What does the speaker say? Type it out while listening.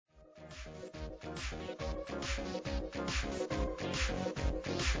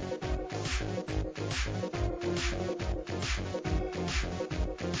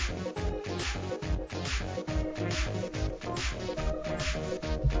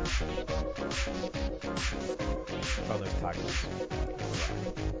Oh, there's tacos.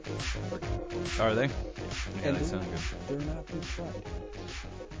 Are they? Yeah, And they sound good. They're not deep fried.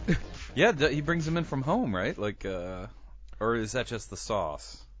 Yeah, he brings them in from home, right? Like, or is that just the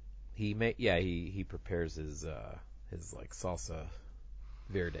sauce? He prepares his like salsa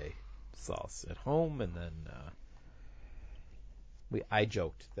verde sauce at home, and then I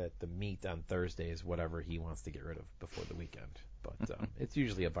joked that the meat on Thursday is whatever he wants to get rid of before the weekend. But it's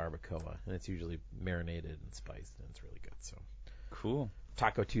usually a barbacoa, and it's usually marinated and spiced, and it's really good. So Cool.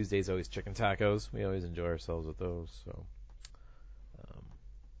 Taco Tuesday is always chicken tacos. We always enjoy ourselves with those. So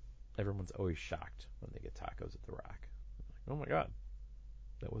everyone's always shocked when they get tacos at the Rock. Like, oh my God,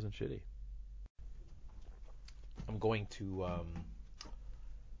 that wasn't shitty. I'm going to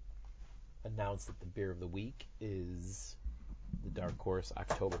announce that the beer of the week is the Dark Horse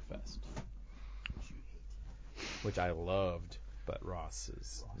Oktoberfest, which I loved, but Ross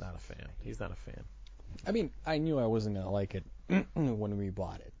is not a fan. He's not a fan. I mean, I knew I wasn't going to like it when we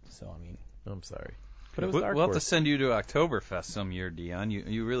bought it. So, I mean, I'm sorry. But it was Dark We'll have to Horse. send you to Oktoberfest some year, Dion.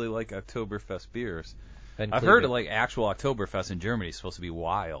 You really like Oktoberfest beers. And I've Cleveland. heard like actual Oktoberfest in Germany is supposed to be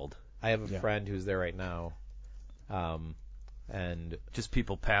wild. I have a friend who's there right now, and Just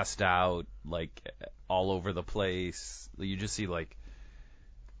people passed out like all over the place. You just see like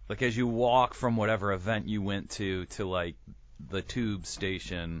as you walk from whatever event you went to like the tube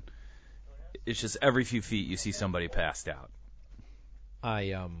station, it's just every few feet you see somebody passed out.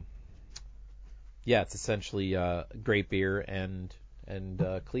 it's essentially great beer and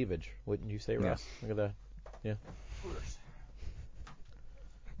cleavage. Wouldn't you say, Ross? Look at that. Yeah.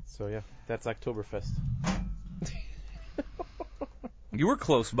 So yeah, that's Oktoberfest. You were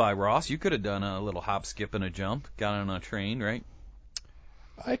close by, Ross. You could have done a little hop, skip, and a jump. Got on a train, right?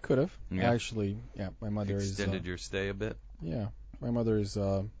 I could have. Yeah. Actually, my mother Extended your stay a bit. Yeah, my mother's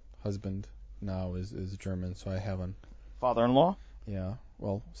husband now is German, so I haven't. Father-in-law? Yeah,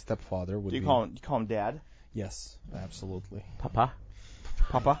 well, stepfather would Do you be. call him Dad? Yes, absolutely. Papa.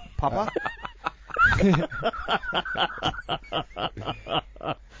 Papa?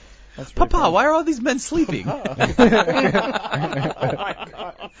 That's Papa, right. why are all these men sleeping?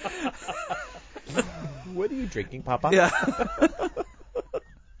 What are you drinking, Papa? Yeah.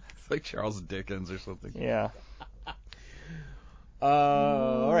 It's like Charles Dickens or something. Yeah.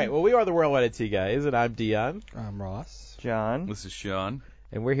 All right. Well, we are the Worldwide IT guys, and I'm Dion, I'm Ross. John? This is Sean.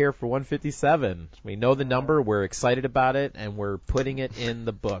 and we're here for 157. We know the number. We're excited about it, and we're putting it in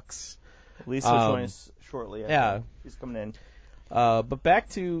the books. Lisa will join us shortly. I yeah. think. She's coming in. But back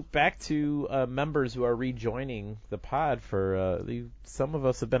to members who are rejoining the pod for some of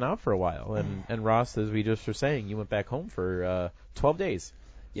us have been out for a while, and Ross, as we just were saying, you went back home for 12 days.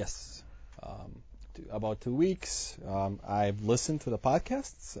 Yes. About 2 weeks. I've listened to the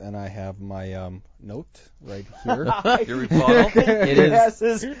podcasts, and I have my note right here. Your rebuttal. It He is. has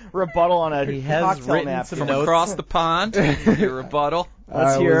his rebuttal on a He has cocktail written napkin. some From notes. across the pond. Your rebuttal.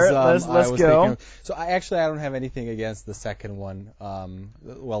 Let's hear it. Let's I was go. thinking- so I don't have anything against the second one.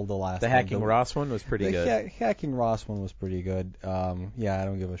 Well, the last The one. Hacking Ross one was pretty The good. Hacking Ross one was pretty good. I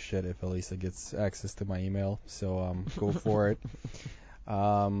don't give a shit if Elisa gets access to my email, so go for it.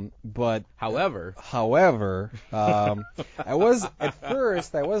 But However, I was at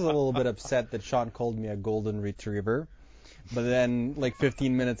first I was a little bit upset that Sean called me a golden retriever, but then like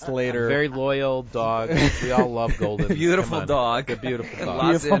 15 minutes later, very loyal dog. We all love Golden. Beautiful Come on. dog. A beautiful dog.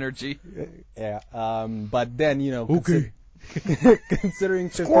 Lots of energy. yeah. But then considering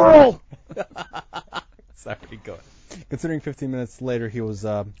 15 Squirrel! Sorry, go ahead. Considering 15 minutes later he was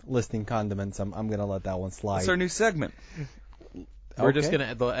listing condiments, I'm gonna let that one slide. It's our new segment. We're just Okay.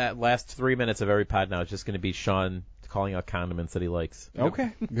 gonna the last 3 minutes of every pod now is just gonna be Sean calling out condiments that he likes.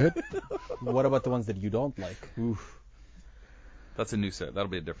 Okay, good. What about the ones that you don't like? Oof. That's a new set. That'll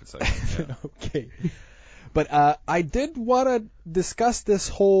be a different segment. Yeah. Okay. But I did want to discuss this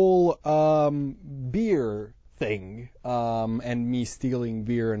whole beer thing and me stealing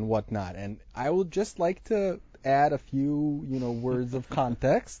beer and whatnot. And I would just like to add a few, words of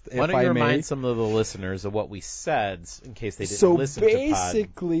context, Why if don't I you may. remind some of the listeners of what we said in case they didn't listen to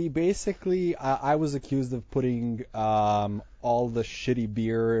pod? Basically, I was accused of putting all the shitty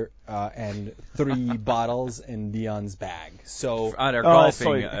beer and 3 bottles in Dion's bag. So On our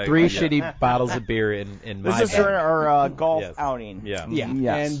golfing. so 3 yeah. shitty bottles of beer in my This is bag. during our golf Yes. outing. Yeah. yeah,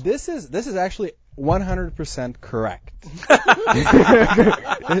 Yes. and this is actually 100% correct.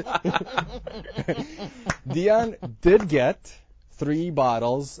 Dion did get 3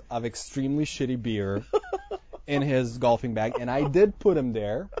 bottles of extremely shitty beer in his golfing bag, and I did put him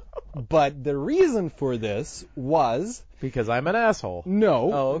there. But the reason for this was Because I'm an asshole.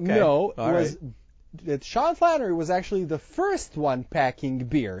 no, Oh, okay. no, All was right. that Sean Flannery was actually the first one packing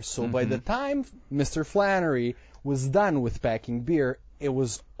beer. So by the time Mr. Flannery was done with packing beer, it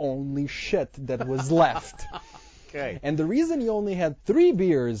was only shit that was left. Okay. And the reason you only had 3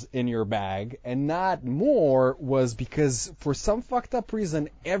 beers in your bag and not more was because for some fucked up reason,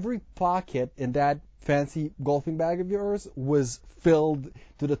 every pocket in that fancy golfing bag of yours was filled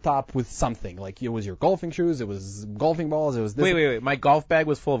to the top with something. Like it was your golfing shoes, it was golfing balls, it was this. Wait. My golf bag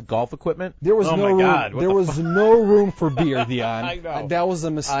was full of golf equipment? There was Oh no my room. God, what There the was no room for beer, Dion. I know. That was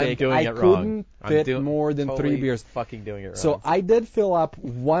a mistake. I'm doing I it wrong. couldn't fit more than 3 beers. Fucking doing it wrong. So I did fill up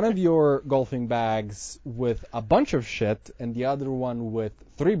one of your golfing bags with a bunch of shit and the other one with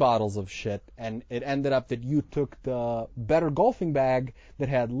 3 bottles of shit, and it ended up that you took the better golfing bag that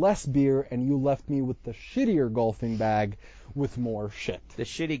had less beer and you left me with the shittier golfing bag with more shit. the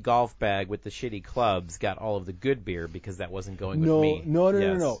shitty golf bag with the shitty clubs got all of the good beer because that wasn't going with No, me. no.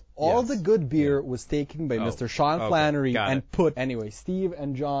 Yes. All Yes. the good beer was taken by Oh, Mr. Sean okay, Flannery got and it. put anyway. Steve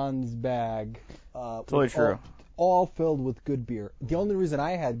and John's bag. Totally was true. All filled with good beer. The only reason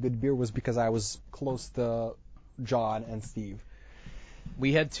I had good beer was because I was close to John and Steve.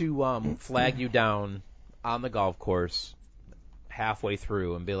 We had to flag you down on the golf course halfway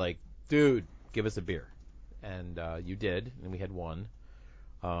through and be like, dude, give us a beer. And you did, and we had one.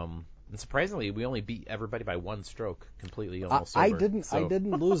 And surprisingly, we only beat everybody by 1 stroke, completely almost I sober. didn't. So- I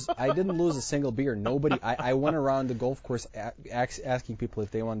didn't lose. I didn't lose a single beer. Nobody. I went around the golf course asking people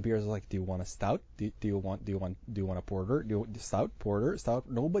if they want beers. Like, do you want a stout? Do you want a porter? Do you stout, porter, stout?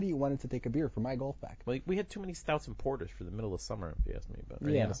 Nobody wanted to take a beer from my golf bag. Like, we had too many stouts and porters for the middle of summer, if you ask me. But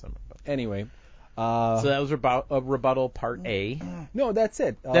Yeah. end of summer. But. Anyway. So that was rebuttal part A. No, that's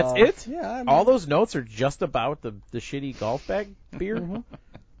it. That's it? Yeah. I mean, All those notes are just about the shitty golf bag beer? Mm-hmm.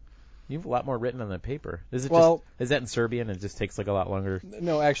 You have a lot more written on the paper. Is it Well- is that in Serbian and it just takes like a lot longer?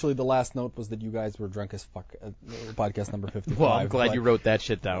 No, actually, the last note was that you guys were drunk as fuck. Podcast number 55. Well, I'm glad but, you wrote that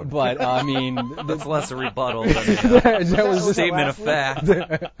shit down. But I mean, That's less a rebuttal than that was a just, statement of fact.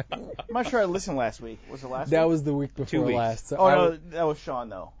 I'm not sure I listened last week. Was it last that week? was the week 2 before weeks. last. So Oh I- no, that was Sean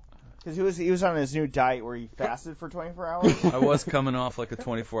though. Because he was on his new diet where he fasted for 24 hours, I was coming off like a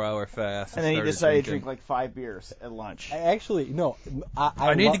 24-hour fast. and then he started decided to drinking. drink like 5 beers at lunch. I actually no.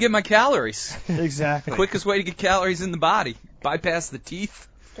 I need to get my calories. Exactly. Quickest way to get calories in the body. Bypass the teeth,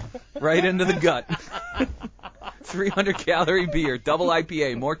 right into the gut. 300 calorie beer, double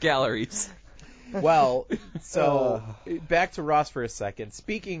IPA, more calories. Well, so back to Ross for a second.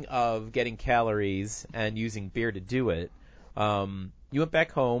 Speaking of getting calories and using beer to do it, you went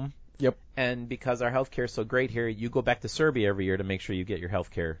back home. Yep. And because our healthcare is so great here, you go back to Serbia every year to make sure you get your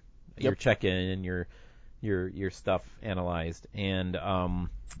healthcare, your check-in, and your stuff analyzed. And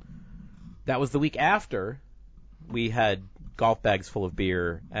that was the week after we had golf bags full of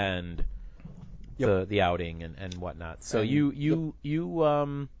beer and the outing and whatnot. So And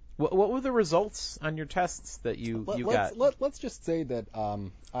what were the results on your tests that you got? Let's just say that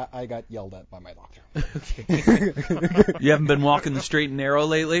I got yelled at by my doctor. You haven't been walking the straight and narrow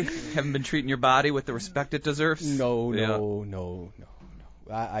lately? Haven't been treating your body with the respect it deserves? No. Yeah.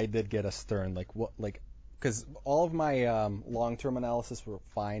 I did get a stern because all of my long-term analysis were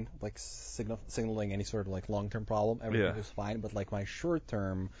fine, like signaling any sort of like long-term problem. Everything was fine, but like my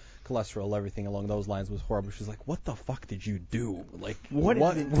short-term cholesterol, everything along those lines was horrible. She's like, "What the fuck did you do? Like, what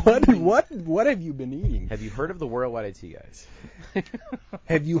have you been eating? Have you heard of the Worldwide IT guys?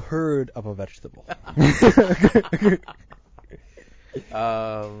 Have you heard of a vegetable?"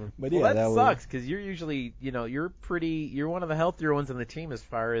 But yeah, that sucks because you're usually, you're one of the healthier ones on the team as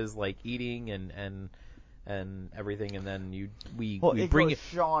far as like eating and everything, and then we bring it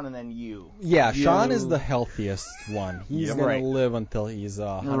Sean and then you. Yeah, Sean is the healthiest one. He's Yep. gonna Right. live until he's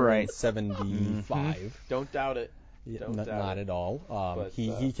 175. Don't doubt it. Not at all. But,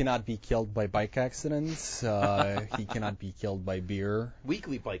 he cannot be killed by bike accidents. He cannot be killed by beer.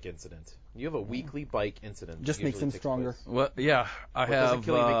 Weekly bike incident. You have a weekly bike incident. Just that makes usually him takes stronger. place. Well, yeah, I What have. doesn't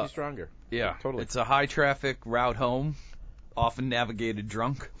kill you make you stronger. Yeah, Totally. It's a high traffic route home, often navigated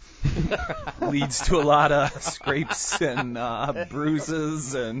drunk. Leads to a lot of scrapes and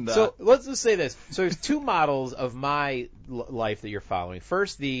bruises and. So let's just say this. So there's 2 models of my life that you're following.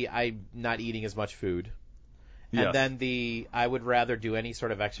 First, I'm not eating as much food, Yes. And then I would rather do any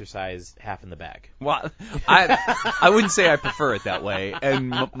sort of exercise half in the bag. Well, I wouldn't say I prefer it that way.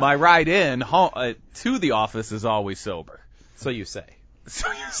 And my ride in to the office is always sober. So you say. So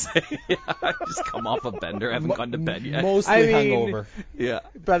you say, I just come off a bender, haven't gone to bed yet. Mostly I mean, hungover. Yeah.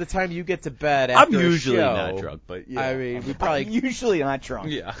 By the time you get to bed I'm after usually a show, not drunk, but yeah. I mean, we I'm probably usually not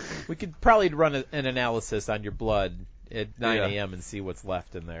drunk. Yeah. we could probably run an analysis on your blood at 9 Yeah. a.m. and see what's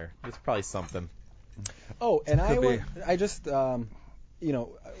left in there. There's probably something. Oh, and Could I just, you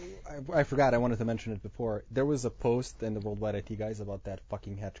know, I forgot I wanted to mention it before. There was a post in the Worldwide IT Guys about that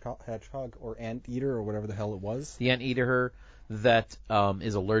fucking hedgehog or anteater or whatever the hell it was. The anteater that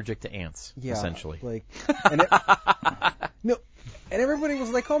is allergic to ants, Yeah, essentially. Like, and no, and everybody was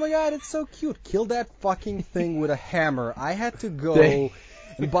like, "Oh my god, it's so cute! Kill that fucking thing with a hammer." I had to go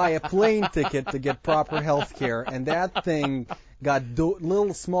and buy a plane ticket to get proper health care, and that thing got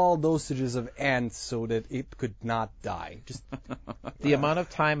little small dosages of ants so that it could not die. Just The amount of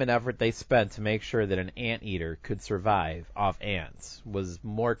time and effort they spent to make sure that an anteater could survive off ants was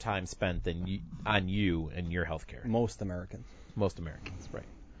more time spent than on you and your health care. most Americans. Most Americans, right?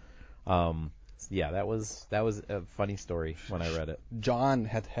 Yeah, that was a funny story when I read it. John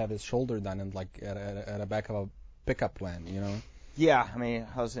had to have his shoulder done in like at a back of a pickup van, you know. Yeah, I mean,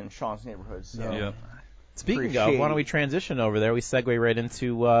 I was in Sean's neighborhood, so. Yeah. Speaking Pretty of, shady. why don't we transition over there? We segue right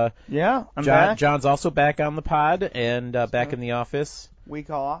into Yeah, I'm John. back. John's also back on the pod and back in the office. Week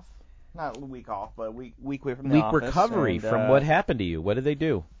off. Not week off, but week away from the Week office. recovery and, from what happened to you. What did they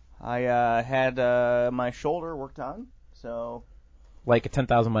do? I had my shoulder worked on, so. Like a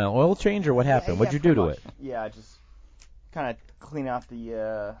 10,000-mile oil change, or what happened? Yeah, What'd you do to pretty it? much. Yeah, just kind of clean out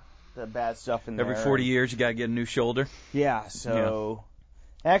the bad stuff in there. Every 40 years, you got to get a new shoulder. Yeah, so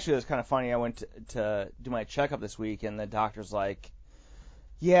actually it was kind of funny. I went to do my checkup this week, and the doctor's like,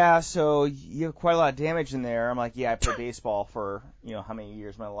 "Yeah, so you have quite a lot of damage in there." I'm like, "Yeah, I played baseball for how many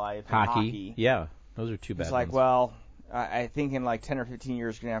years of my life, and hockey." Yeah, those are two bad He's like, ones. "Well, I think in like 10 or 15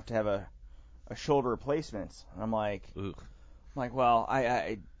 years you're gonna have a shoulder replacement." And I'm like, Ugh. "Well,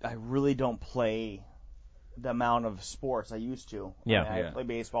 I really don't play the amount of sports I used to. Yeah. I play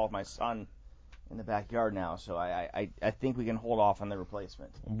baseball with my son in the backyard now, so I think we can hold off on the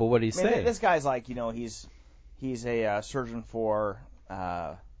replacement." But what did he I mean, say? this guy's like, he's a surgeon for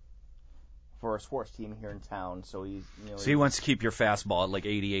a sports team here in town, so he's So he wants to keep your fastball at like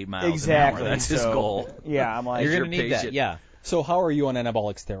 88 miles exactly an hour. That's his so, goal. Yeah, I'm like, You're You're going to need that, patient. yeah. So how are you on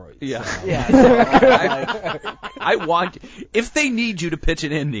anabolic steroids? Yeah. yeah. So, like, I want, if they need you to pitch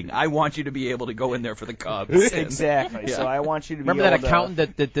an inning, I want you to be able to go in there for the Cubs. exactly. Yeah. So I want you to be Remember that able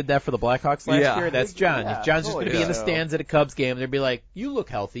accountant that did that for the Blackhawks last Yeah. year? That's John. Yeah, John's just going to be in the totally. stands at a Cubs game, and they'll be like, "You look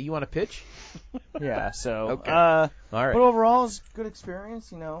healthy. You want to pitch?" Yeah. So. Okay. All right. But overall, it's a good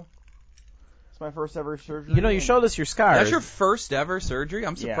experience. It's my first ever surgery. You showed us your scars. That's your first ever surgery?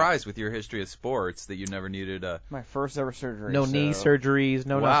 I'm Yeah. surprised with your history of sports that you never needed a... My first ever surgery. no so, knee surgeries,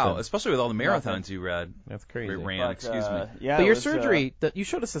 no wow, nothing. especially with all the marathons Nothing. you read. That's crazy. Ran, But, excuse me. Yeah. But it your was, surgery, you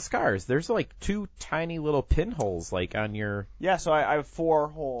showed us the scars. There's like two tiny little pinholes, like on your. Yeah. So I have 4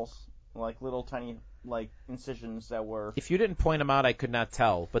 holes, like little tiny incisions that were. If you didn't point them out, I could not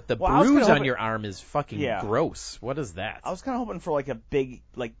tell. But the Well, I was bruise kinda on hoping- your arm is fucking Yeah. gross. What is that? I was kind of hoping for like a big,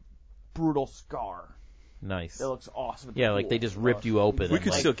 brutal scar. Nice. That looks awesome. at the Yeah, like pool. they just ripped you open. We and,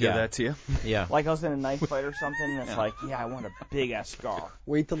 could like, still give yeah. that to you. Yeah. Like I was in a knife fight or something, and it's like, I want a big ass scar.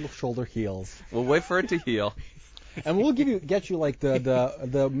 Wait till the shoulder heals, We'll wait for it to heal. and we'll get you like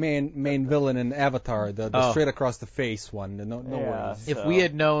the main villain in Avatar, the Oh. straight across the face one. No Yeah. worries. If So- we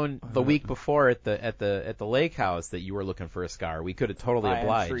had known the week before at the lake house that you were looking for a scar, we could have totally I am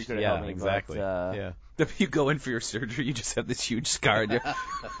obliged. sure you could have yeah, helped me, exactly. but, yeah. If you go in for your surgery, you just have this huge scar. And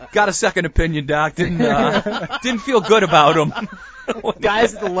got a second opinion, doc. Didn't feel good about him.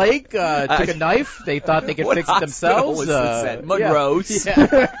 Guys at the lake took a knife. They thought they could What fix it hospital themselves. was this at? Monroe's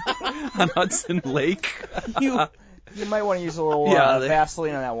Yeah. on Hudson Lake. You might want to use a little Yeah, they-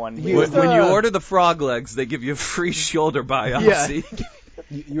 Vaseline on that one. When you order the frog legs, they give you a free shoulder biopsy.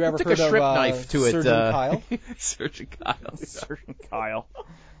 You ever Took heard a shrimp of knife to it, Surgeon Kyle? Surgeon Kyle. Surgeon Kyle.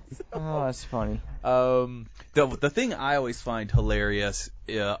 Oh, that's funny. The thing I always find hilarious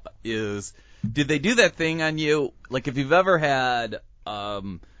is, did they do that thing on you? Like if you've ever had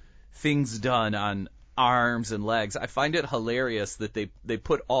things done on arms and legs, I find it hilarious that they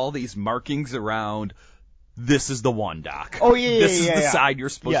put all these markings around this is the one, doc. Oh, yeah, This is yeah, the yeah. side you're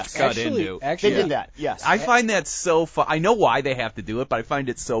supposed Yes. to cut Actually, into. They did that. Yes. I find that so fun. I know why they have to do it, but I find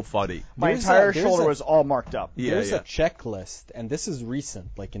it so funny. My There's entire there's shoulder was all marked up. Yeah, There's yeah. a checklist, and this is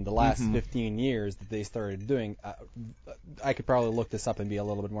recent, like in the last 15 years that they started doing. I could probably look this up and be a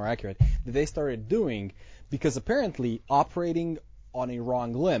little bit more accurate. That they started doing because apparently operating on a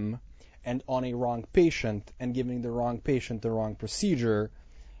wrong limb and on a wrong patient and giving the wrong patient the wrong procedure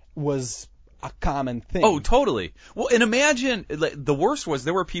was a common thing. Oh, totally. Well, and imagine, like, the worst was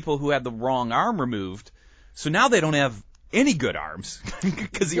there were people who had the wrong arm removed, so now they don't have any good arms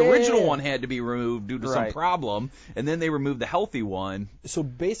because the original one had to be removed due to some Right. problem, and then they removed the healthy one. So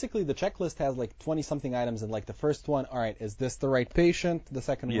basically, the checklist has like 20-something items, and like the first one, all right, is this the right patient? The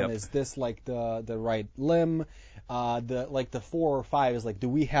second Yep. one is this like the right limb? The 4 or 5 is like, do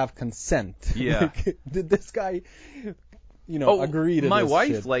we have consent? Yeah. Like, did this guy, agree to my this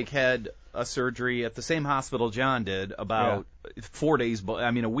wife shit? had a surgery at the same hospital John did about 4 days,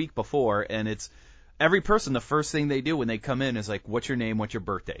 a week before, and it's every person, the first thing they do when they come in is like, what's your name, what's your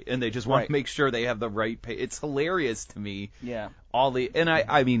birthday? And they just want Right. to make sure they have the right It's hilarious to me. Yeah.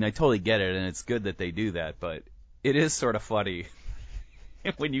 I mean, I totally get it, and it's good that they do that, but it is sort of funny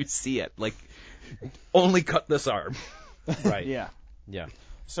when you see it. Like, only cut this arm. Right. Yeah. Yeah.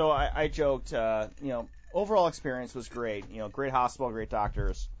 So I joked, overall experience was great. Great hospital, great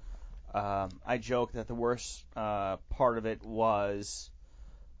doctors. I joked that the worst part of it was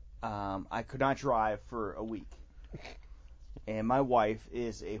I could not drive for a week. And my wife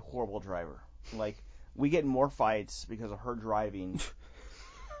is a horrible driver. Like, we get in more fights because of her driving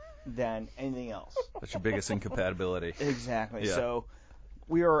than anything else. That's your biggest incompatibility. Exactly. Yeah. So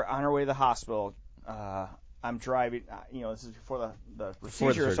we were on our way to the hospital. I'm driving. This is before the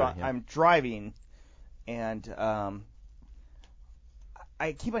procedure. surgery, So yeah. I'm driving, and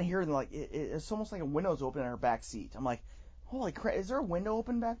I keep on hearing like it's almost like a window's open in her back seat. I'm like, holy crap! Is there a window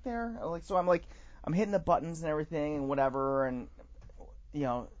open back there? I'm hitting the buttons and everything and whatever, and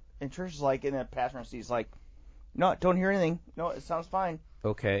and Trish is like in the passenger seat. He's like, no, don't hear anything. No, it sounds fine.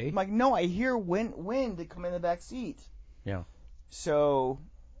 Okay. I'm like, no, I hear wind to come in the back seat. Yeah. So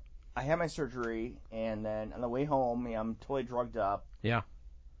I had my surgery, and then on the way home, I'm totally drugged up, Yeah.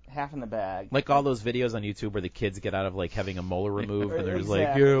 half in the bag. Like all those videos on YouTube where the kids get out of like having a molar removed and they're just like,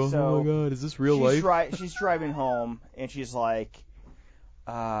 Exactly. yeah, So oh my god, is this real life? She's driving home, and she's like,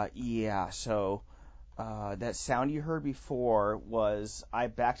 yeah, so that sound you heard before was I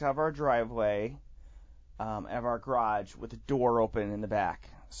backed out of our driveway, out of our garage, with the door open in the back.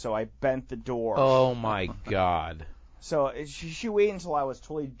 So I bent the door. Oh my god. So she waited until I was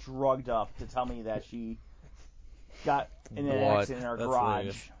totally drugged up to tell me that she got in an What? accident in our That's garage.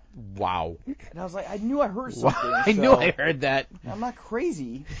 hilarious. Wow. And I was like, I knew I heard something. I knew I heard that. I'm not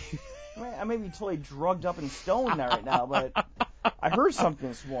crazy. I may be totally drugged up and stoned right now, but I heard something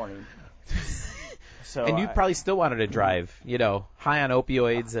this morning. So And you probably still wanted to drive, high on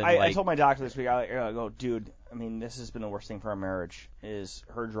opioids and I told my doctor this week, I go, dude, I mean, this has been the worst thing for our marriage, is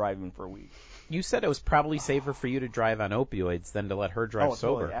her driving for a week. you said it was probably safer for you to drive on opioids than to let her drive Oh,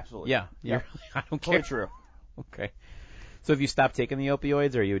 sober. totally, absolutely. Yeah. Yep. I don't Totally care. true. Okay. So have you stopped taking the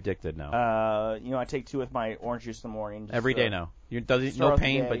opioids, or are you addicted now? I take 2 with my orange juice in the morning. just Every to day now. You doesn't start no out the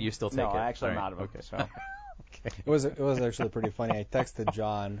pain, day. but you still take no, it. actually, I'm All out of it. Okay. So. Okay. It was actually pretty funny. I texted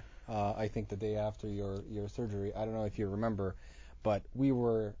John, I think the day after your surgery. I don't know if you remember, but we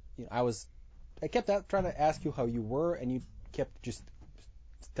were, I kept trying to ask you how you were, and you kept just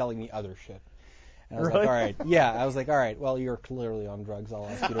telling me other shit. And I was like, Really? all right, yeah. I was like, all right, well, you're clearly on drugs. I'll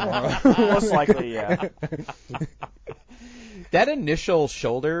ask you tomorrow. Most likely, yeah. That initial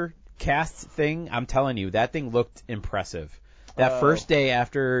shoulder cast thing, I'm telling you, that thing looked impressive. That Oh. first day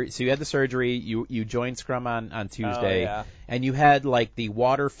after, so you had the surgery, you joined Scrum on Tuesday, yeah. and you had like the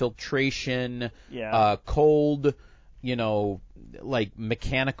water filtration, Yeah. cold, like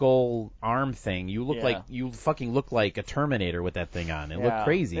mechanical arm thing. You look Yeah. like you fucking look like a Terminator with that thing on. It Yeah. looked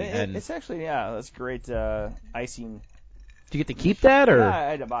crazy. It's actually, that's great icing. Did you get to keep that or? Yeah, I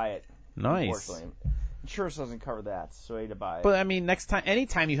had to buy it. Nice. Unfortunately. Insurance doesn't cover that, so I had to buy it. But I mean,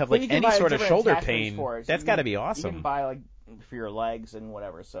 anytime you have But like you can any buy sort of different shoulder attachments pain, for it. So that's you got to can- be You awesome. can buy for your legs and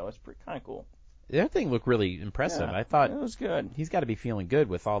whatever, so it's kind of cool. That thing looked really impressive. Yeah, I thought it was good. he's got to be feeling good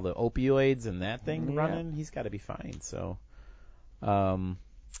with all the opioids and that thing Yeah. running. He's got to be fine. So,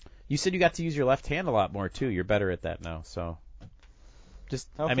 you said you got to use your left hand a lot more too. You're better at that now. So, just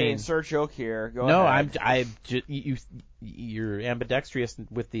Okay, I mean, insert joke here. Go no, ahead. you're ambidextrous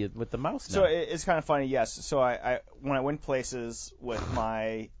with the mouse now. So it's kind of funny, yes. So I when I went places with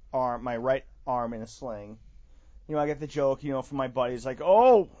my right arm in a sling, I get the joke, from my buddies like,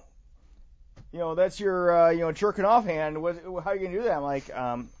 oh, that's your, jerking off hand. How are you gonna do that? I'm like,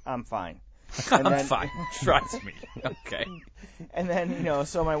 I'm fine. And I'm fine. Trust me. Okay. And then,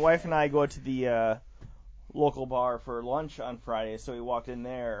 so my wife and I go to the local bar for lunch on Friday, so we walked in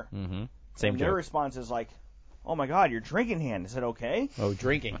there. Mm-hmm. Same and joke. their response is like, "Oh my God, your drinking hand." I said, "Okay." Oh,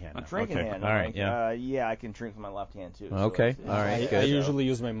 drinking hand. Drinking okay. hand. All I'm right. like, Yeah. yeah, I can drink with my left hand too. So Okay. it's All right. I Good. usually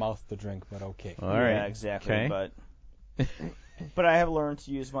use my mouth to drink, but okay. All right. Yeah, exactly. Okay. But I have learned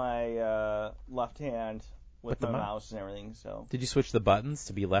to use my left hand with the my mouse. mouse and everything. So Did you switch the buttons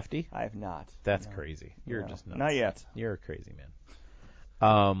to be lefty? I have not. That's No. crazy. You're No. just nuts. Not yet. You're a crazy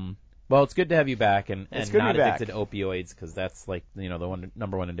man. Well, it's good to have you back and It's good to not be back. addicted to opioids because that's like the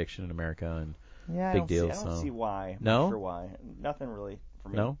number one addiction in America. And Yeah, Big deal, I don't so. see why. I'm No? not sure why. Nothing really for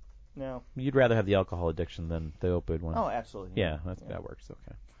me. no, No. you'd rather have the alcohol addiction than the opioid one. Oh, absolutely. yeah, that works.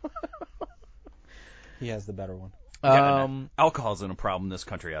 Okay. He has the better one. Yeah, alcohol isn't a problem in this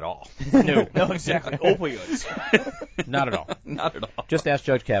country at all. No, No, exactly. Opioids. not at all. Not at all. Just ask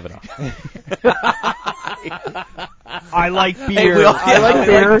Judge Kavanaugh. I like beer. Hey, we all, I yeah, like we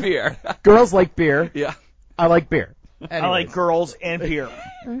beer. like beer. Girls like beer. Yeah. I like beer. I like girls and beer.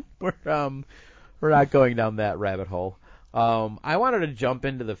 We're not going down that rabbit hole. I wanted to jump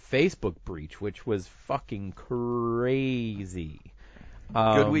into the Facebook breach, which was fucking crazy.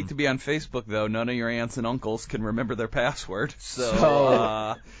 Good week to be on Facebook, though. None of your aunts and uncles can remember their password.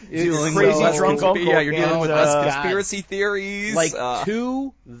 So, dealing crazy with less drunk uncle yeah, you're dealing with and, less conspiracy theories. Like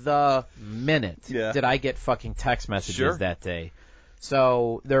to the minute Yeah. did I get fucking text messages Sure. that day.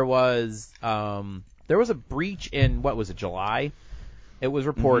 So there was a breach in what was it, July? It was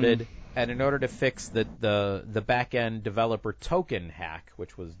reported, and in order to fix the back end developer token hack,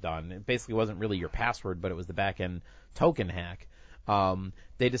 which was done, it basically wasn't really your password, but it was the back end token hack.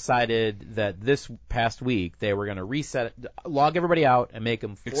 They decided that this past week they were going to reset, log everybody out, and make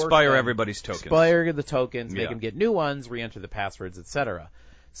them expire everybody's tokens. Expire the tokens, make Yeah. them get new ones, re-enter the passwords, etc.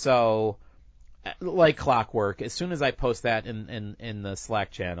 So, like clockwork, as soon as I post that in the Slack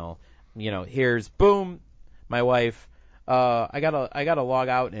channel, here's boom, my wife, I gotta log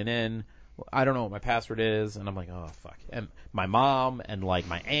out and in. I don't know what my password is, and I'm like, oh fuck. And my mom and like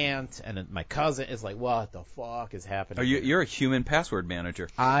my aunt and then my cousin is like, what the fuck is happening? You're a human password manager.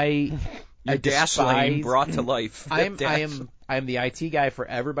 I You're Dashlane brought to life. I am the IT guy for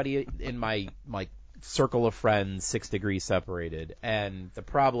everybody in my circle of friends, 6 degrees separated, and the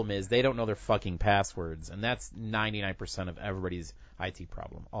problem is they don't know their fucking passwords, and that's 99% of everybody's IT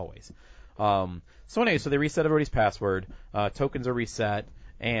problem always. So anyway, so they reset everybody's password, tokens are reset.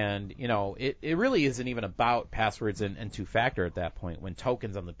 And, it really isn't even about passwords and two-factor at that point when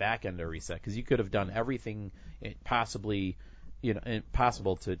tokens on the back end are reset, because you could have done everything possible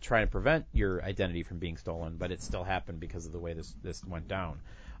to try and prevent your identity from being stolen, but it still happened because of the way this went down.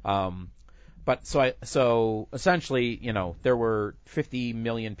 But so essentially, there were 50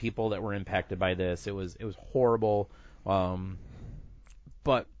 million people that were impacted by this. It was horrible.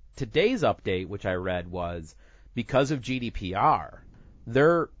 But today's update, which I read, was because of GDPR,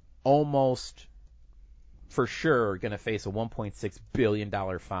 they're almost for sure going to face a $1.6 billion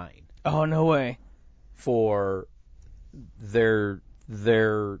fine Oh, no way. for their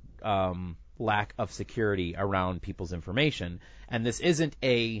lack of security around people's information. And this isn't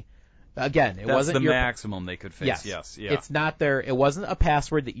That's wasn't the your maximum they could face. Yes. Yeah. It's not it wasn't a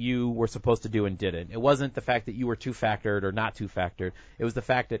password that you were supposed to do and didn't. It wasn't the fact that you were two-factored or not two-factored. It was the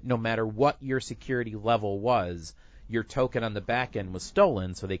fact that no matter what your security level was, your token on the back end was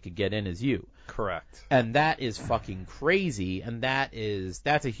stolen so they could get in as you. Correct. And that is fucking crazy, and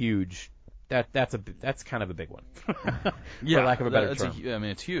that's a huge that's kind of a big one. Yeah. For lack of a better term.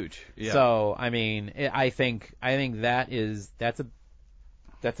 It's huge. Yeah. So, I think that's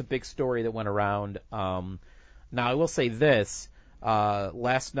a big story that went around. Now I will say this,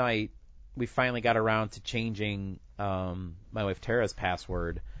 last night we finally got around to changing my wife Tara's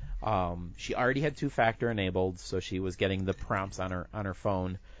password. She already had two-factor enabled, so she was getting the prompts on her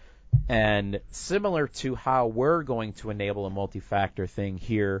phone. And similar to how we're going to enable a multi-factor thing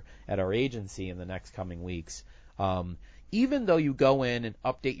here at our agency in the next coming weeks, even though you go in and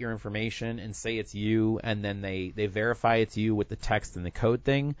update your information and say it's you, and then they verify it's you with the text and the code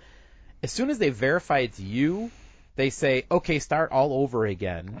thing, as soon as they verify it's you, they say, okay, start all over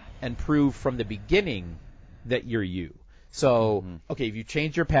again and prove from the beginning that you're you. So, okay, if you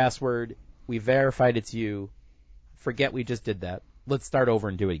changed your password, we verified it's you, forget we just did that. Let's start over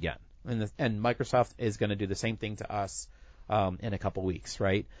and do it again. And Microsoft is going to do the same thing to us in a couple weeks,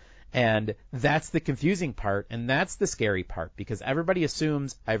 right? And that's the confusing part, and that's the scary part, because everybody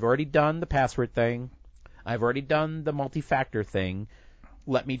assumes I've already done the password thing, I've already done the multi-factor thing,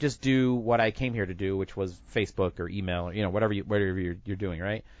 let me just do what I came here to do, which was Facebook or email or, whatever you're doing,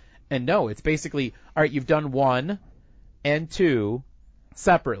 right? And no, it's basically, all right, you've done 1 and 2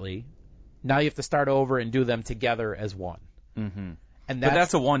 separately. Now you have to start over and do them together as one. Mm-hmm. And but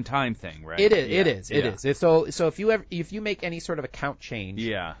that's a one-time thing, right? It is. It is. So if you make any sort of account change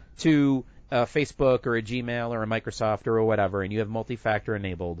to Facebook or a Gmail or a Microsoft or whatever, and you have multi-factor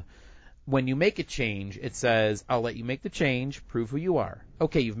enabled, when you make a change, it says, I'll let you make the change, prove who you are.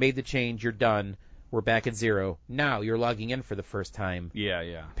 Okay, you've made the change, you're done, we're back at 0. Now you're logging in for the first time.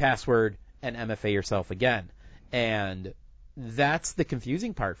 Yeah. Password and MFA yourself again. And that's the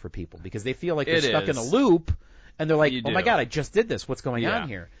confusing part for people because they feel like they're stuck in a loop and they're like, oh my God, I just did this. What's going on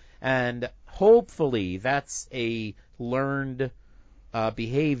here? And hopefully that's a learned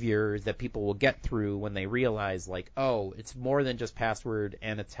behavior that people will get through when they realize, like, oh, it's more than just password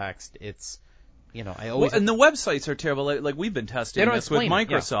and a text. It's, I always... and the websites are terrible. Like we've been testing this with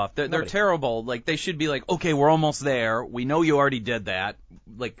Microsoft. Yeah. They're terrible. Like, they should be like, okay, we're almost there. We know you already did that.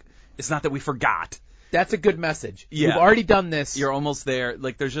 Like, it's not that we forgot. That's a good message. Yeah. You've already done this. You're almost there.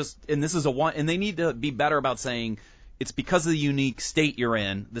 Like, there's just, and this is and they need to be better about saying, it's because of the unique state you're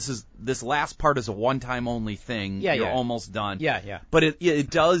in. This last part is a one-time only thing. You're almost done. Yeah. But it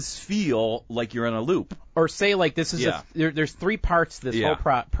does feel like you're in a loop. Or say, like, this is there's 3 parts to this whole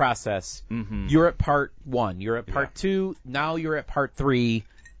process. Mm-hmm. You're at part 1. You're at part 2. Now you're at part 3.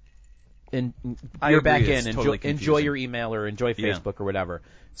 And you're back in. Enjoy your email or enjoy Facebook or whatever.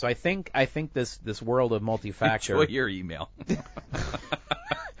 So I think this world of multi-factor. Enjoy your email.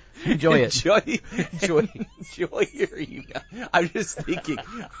 Enjoy it. Enjoy your email. I'm just thinking,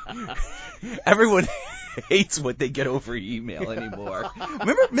 everyone hates what they get over email anymore.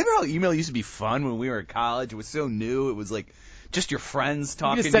 Remember how email used to be fun when we were in college? It was so new. It was like just your friends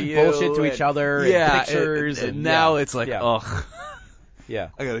talking to you. You just send bullshit to each other and pictures. And now it's like, ugh. Yeah.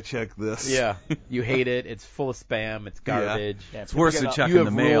 I gotta check this. Yeah. You hate it. It's full of spam. It's garbage. Yeah, it's worse than checking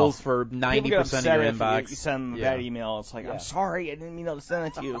the mail. You have rules for 90% of your inbox. You send them that email. It's like, I'm sorry, I didn't mean to send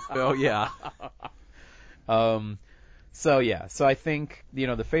it to you. Oh, yeah. So I think,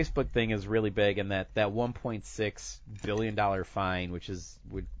 the Facebook thing is really big, and that $1.6 billion fine, which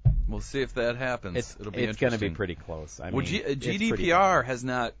we'll see if that happens. It'll be interesting. It's going to be pretty close. GDPR has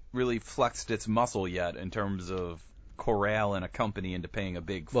not really flexed its muscle yet in terms of corralling a company into paying a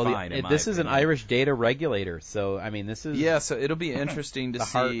big fine. This is an Irish data regulator, so this is so it'll be interesting to the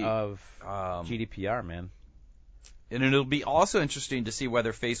see heart of GDPR, man. And it'll be also interesting to see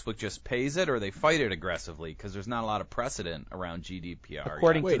whether Facebook just pays it or they fight it aggressively, because there's not a lot of precedent around GDPR.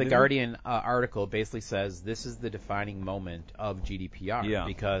 According to the Guardian article, it basically says this is the defining moment of GDPR,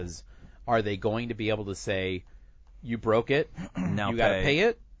 because are they going to be able to say, you broke it, now you got to pay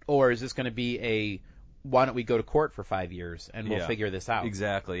it, or is this going to be why don't we go to court for 5 years and we'll figure this out?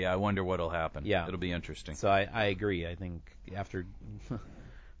 Exactly. Yeah, I wonder what'll happen. Yeah, it'll be interesting. So I agree. I think after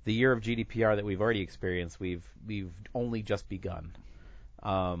the year of GDPR that we've already experienced, we've only just begun.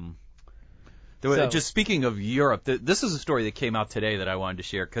 Just speaking of Europe, this is a story that came out today that I wanted to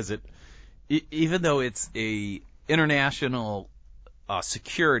share because even though it's a international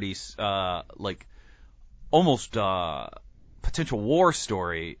security almost potential war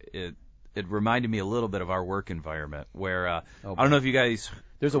story, it reminded me a little bit of our work environment where I don't know if you guys.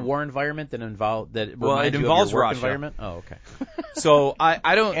 There's a war environment that involves it involves work Russia. Environment? Oh, okay. So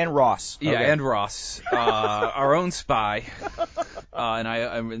I don't. And Ross. Yeah, okay. and Ross, our own spy.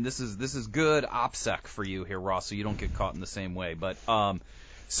 And this is good OPSEC for you here, Ross, so you don't get caught in the same way. But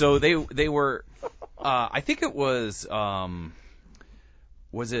so they were. I think it was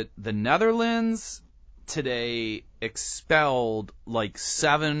it the Netherlands? Today expelled like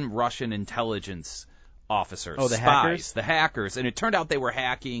 7 Russian intelligence officers. Oh, the hackers? The hackers. And it turned out they were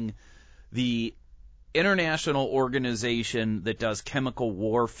hacking the international organization that does chemical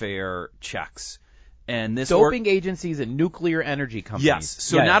warfare checks. And this doping agencies and nuclear energy companies. Yes.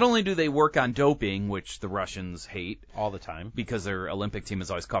 So not only do they work on doping, which the Russians hate all the time because their Olympic team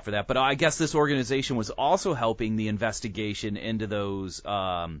is always caught for that, but I guess this organization was also helping the investigation into those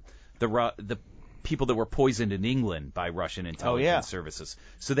the people that were poisoned in England by Russian intelligence services.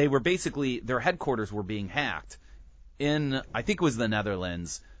 So they were basically, their headquarters were being hacked in, I think it was the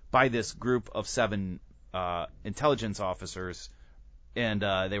Netherlands, by this group of 7 intelligence officers, and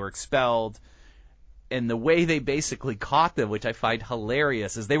they were expelled. And the way they basically caught them, which I find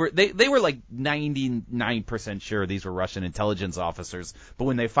hilarious, is they were like 99% sure these were Russian intelligence officers, but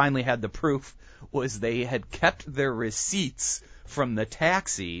when they finally had the proof, was they had kept their receipts from the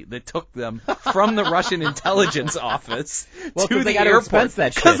taxi that took them from the Russian intelligence office Well, to 'cause they the gotta airport. expense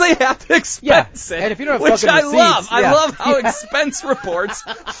that shit. Because they have to expense it. and if you don't have which fucking I receipts, love. I yeah. love how expense reports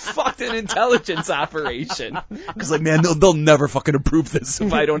fucked an intelligence operation. Because like, man, they'll never fucking approve this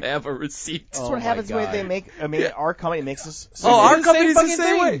if I don't have a receipt. That's Oh what my happens the way God. they make. I mean, our company makes us Oh, our it's the same company's the fucking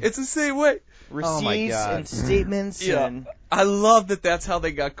same way. thing. It's the same way. Oh my receipts God. and statements Yeah. and I love that that's how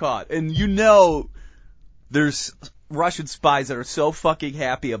they got caught. And you know, there's Russian spies that are so fucking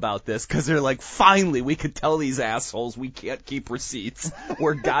happy about this because they're like, finally, we could tell these assholes we can't keep receipts.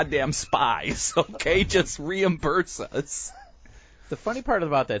 We're goddamn spies, okay? Just reimburse us. The funny part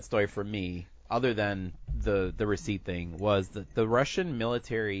about that story for me, other than the receipt thing, was that the Russian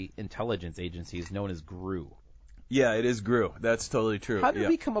military intelligence agency is known as GRU. Yeah, it is GRU. That's totally true. How did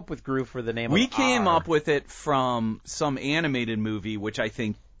we come up with GRU for the name We of came R? up with it from some animated movie, which I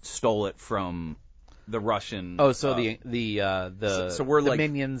think stole it from the Russian. Oh, so the so we're the like-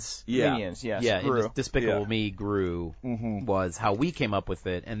 Minions. yeah. minions. Yes, Yeah, grew. Despicable Yeah. Me GRU was how we came up with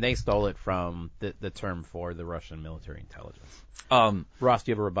it, and they stole it from the term for the Russian military intelligence. Ross,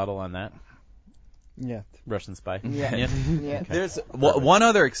 do you have a rebuttal on that? Yeah. Russian spy? Yeah. Yeah. There's one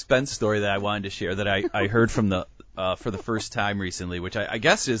other expense story that I wanted to share that I heard from for the first time recently, which I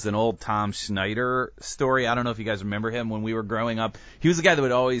guess is an old Tom Schneider story. I don't know if you guys remember him when we were growing up. He was the guy that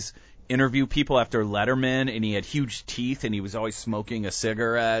would always interview people after Letterman, and he had huge teeth, and he was always smoking a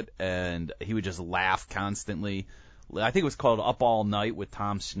cigarette, and he would just laugh constantly. I think it was called Up All Night with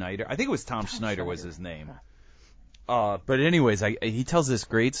Tom Schneider. I think it was Tom Schneider was his name. But anyways, he tells this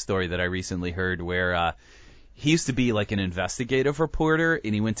great story that I recently heard where he used to be like an investigative reporter,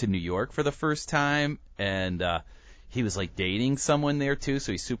 and he went to New York for the first time, and he was like dating someone there too,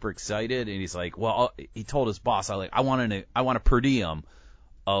 so he's super excited, and he's like, well, he told his boss, I want a per diem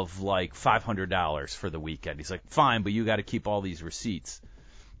of like $500 for the weekend. He's like, fine, but you got to keep all these receipts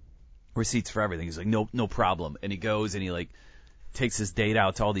for everything. He's like, no problem. And he goes and he like takes his date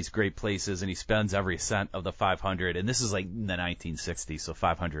out to all these great places, and he spends every cent of the 500. And this is like in the 1960s, so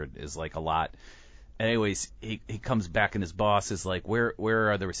 500 is like a lot. Anyways, he comes back, and his boss is like, where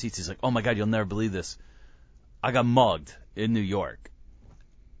are the receipts? He's like, oh my God, you'll never believe this. I got mugged in New York.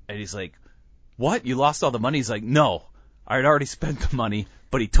 And he's like, what? You lost all the money? He's like, no, I had already spent the money,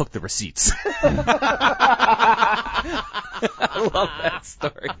 but he took the receipts. I love that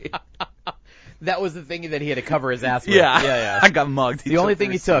story. That was the thing that he had to cover his ass with. Yeah, yeah. I got mugged. The only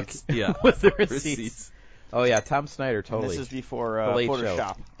thing he took yeah. was the receipts. Oh yeah, Tom Snyder totally. This is before The Late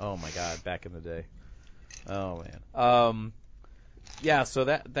Photoshop. Show. Oh my God, back in the day. Oh man. Yeah, so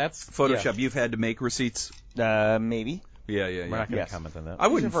that's Photoshop. Yeah. You've had to make receipts. Maybe Yeah. We're not going to Yes. comment on that. I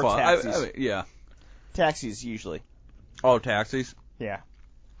wouldn't. These are for taxis. Yeah. taxis usually. Oh, taxis. Yeah.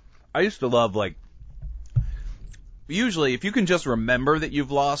 I used to love like. Usually, if you can just remember that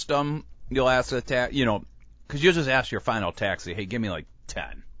you've lost them, you'll ask the because you'll just ask your final taxi, hey, give me like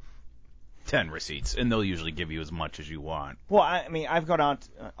 10 receipts, and they'll usually give you as much as you want. Well, I mean, I've gone out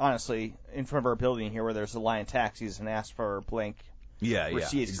honestly in front of our building here where there's a line of taxis and asked for blank Yeah,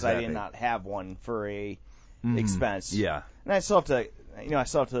 receipts because I did not have one for a expense. Yeah. And I still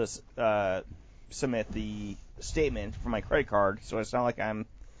have to, submit the statement for my credit card, so it's not like I'm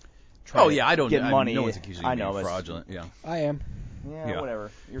trying to I don't get money. No one's accusing you I of know, being but fraudulent. Yeah. I am. Yeah,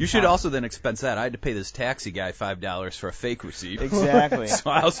 whatever. You should also then expense that. I had to pay this taxi guy $5 for a fake receipt. Exactly. So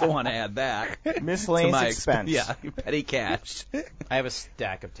I also want to add that. Miscellaneous to my expense. Yeah, petty cash. I have a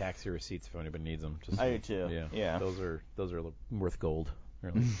stack of taxi receipts if anybody needs them. Just, I do too. Yeah. Those are worth gold.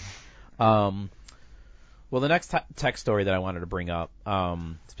 Really. Well, the next tech story that I wanted to bring up,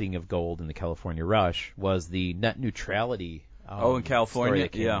 speaking of gold and the California rush, was the net neutrality. In California, story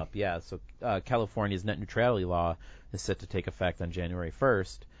that came up. Yeah. So California's net neutrality law is set to take effect on January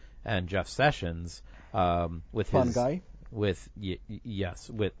 1st, and Jeff Sessions, with Fun his guy. with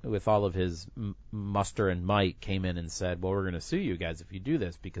all of his muster and might, came in and said, well, we're going to sue you guys if you do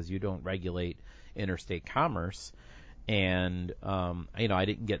this because you don't regulate interstate commerce. And I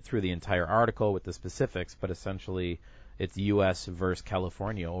didn't get through the entire article with the specifics, but essentially it's U.S. versus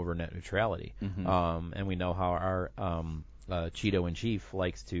California over net neutrality. And we know how our Cheeto in chief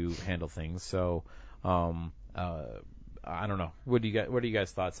likes to handle things. So I don't know. What are you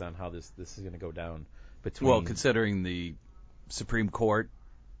guys' thoughts on how this is going to go down? Well, considering the Supreme Court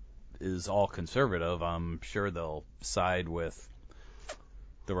is all conservative, I'm sure they'll side with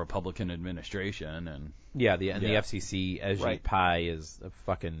the Republican administration. And the FCC as Right. pie is a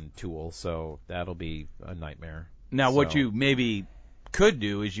fucking tool, so that'll be a nightmare. now, what So- you maybe could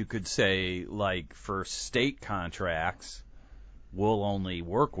do is you could say, like, for state contracts, we'll only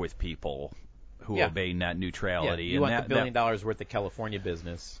work with people who Yeah. obey net neutrality. you and want that, the $1 billion worth of California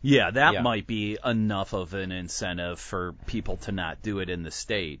business. that Yeah. might be enough of an incentive for people to not do it in the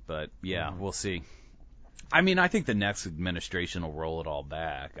state. But, we'll see. I mean, I think the next administration will roll it all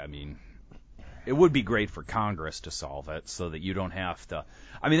back. I mean, it would be great for Congress to solve it so that you don't have to.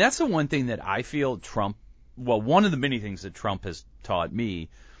 I mean, that's the one thing that I feel Trump, well, one of the many things that Trump has taught me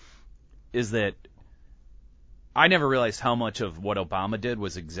is that I never realized how much of what Obama did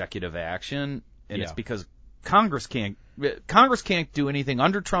was executive action, and it's because Congress can't do anything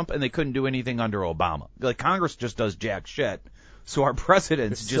under Trump, and they couldn't do anything under Obama. Like, Congress just does jack shit. So our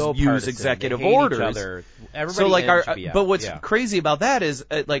presidents They're just so use partisan. executive They hate orders. Each other. Everybody So like should be out. but what's Yeah. crazy about that is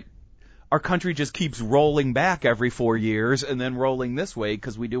like our country just keeps rolling back every 4 years and then rolling this way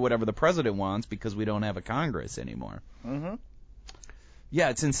because we do whatever the president wants because we don't have a Congress anymore. Mm-hmm. Yeah,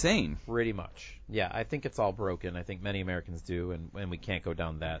 it's insane. Pretty much. Yeah, I think it's all broken. I think many Americans do, and we can't go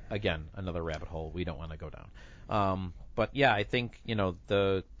down that. Again, another rabbit hole we don't want to go down. But yeah, I think,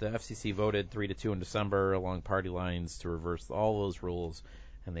 the FCC voted 3-2 in December along party lines to reverse all those rules,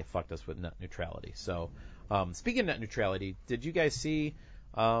 and they fucked us with net neutrality. So, speaking of net neutrality, did you guys see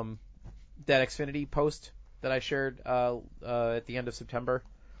that Xfinity post that I shared at the end of September?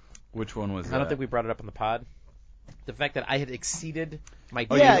 Which one was that? I don't think we brought it up in the pod. The fact that I had exceeded my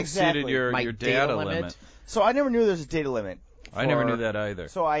Oh, Yeah, you exactly. exceeded your my data limit. So I never knew there was a data limit. I never for- knew that either.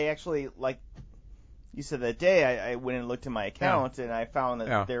 So I actually, like you said that day, I went and looked at my account, and I found that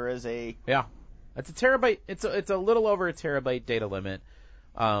Yeah. there is a... Yeah, it's a terabyte. It's a little over a terabyte data limit.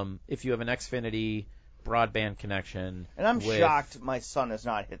 If you have an Xfinity broadband connection, And I'm with- shocked my son has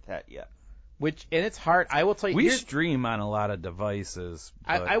not hit that yet. and it's hard. I will tell you. We here's- stream on a lot of devices.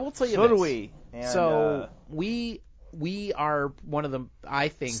 But I will tell you. So do this. we. And, So we are one of the. I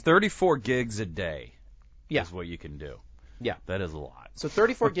think. it's 34 gigs a day Yeah. is what you can do. Yeah. That is a lot. So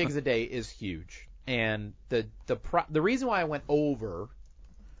 34 gigs a day is huge, and the reason why I went over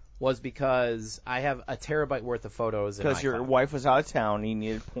was because I have a terabyte worth of photos. because your wife was out of town and you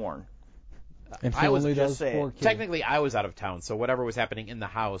needed porn. And I he was only just does saying. 4K. Technically, I was out of town, so whatever was happening in the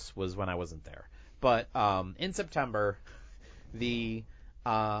house was when I wasn't there. But in September,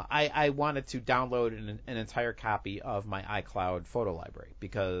 I wanted to download an entire copy of my iCloud photo library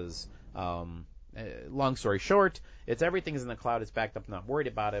because, long story short, everything's in the cloud, it's backed up, I'm not worried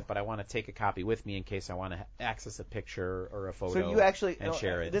about it, but I want to take a copy with me in case I want to access a picture or a photo So you actually... and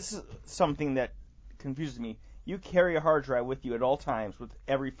share it. This is something that confuses me. You carry a hard drive with you at all times with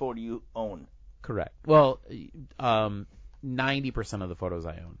every photo you own. Correct. Well, 90% of the photos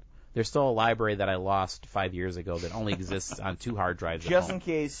I own. There's still a library that I lost 5 years ago that only exists on 2 hard drives at Just home. in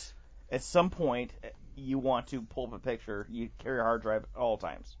case at some point you want to pull up a picture, you carry a hard drive at all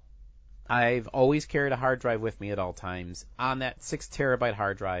times. I've always carried a hard drive with me at all times. On that 6 terabyte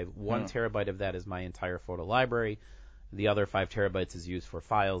hard drive, 1 terabyte of that is my entire photo library. The other 5 terabytes is used for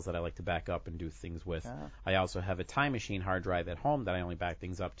files that I like to back up and do things with. I also have a Time Machine hard drive at home that I only back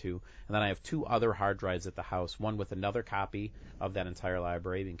things up to. And then I have 2 other hard drives at the house, one with another copy of that entire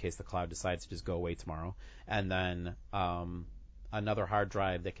library in case the cloud decides to just go away tomorrow. And then another hard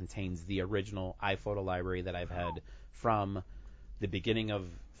drive that contains the original iPhoto library that I've had from the beginning of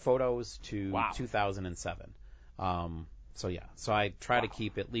photos to 2007. So yeah, so I try to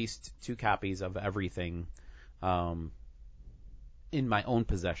keep at least 2 copies of everything in my own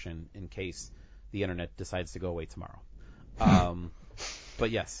possession in case the internet decides to go away tomorrow.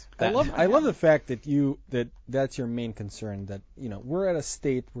 But yes, I love the fact that that's your main concern, that we're at a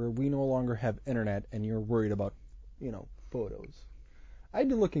state where we no longer have internet and you're worried about photos. I'd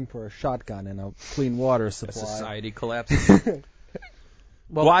be looking for a shotgun and a clean water supply. Society collapses.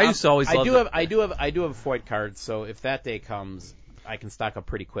 Well, I used to always love I do have FOID cards, so if that day comes, I can stock up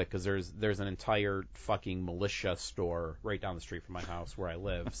pretty quick because there's an entire fucking militia store right down the street from my house where I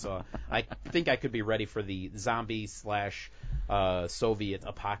live. So I think I could be ready for the zombie / Soviet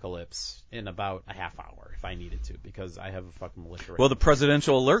apocalypse in about a half hour if I needed to, because I have a fucking militia. Well, the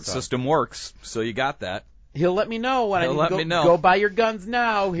presidential alert system works, so you got that. He'll let me know when He'll I let need me to know. go buy your guns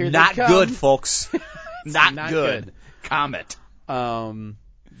now. Here Not they come. good, folks. not not good. good. Comet.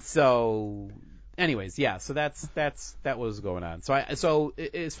 So, anyways, yeah. So that was going on. So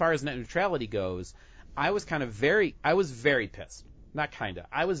as far as net neutrality goes, I was very pissed. Not kinda.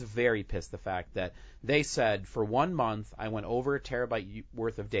 I was very pissed the fact that they said for 1 month I went over a terabyte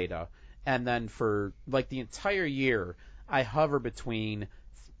worth of data, and then for like the entire year I hover between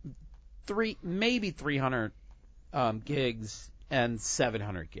maybe 300 gigs and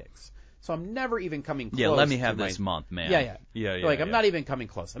 700 gigs. So I'm never even coming close. Yeah, let me have to this month, man. Yeah. Like, I'm not even coming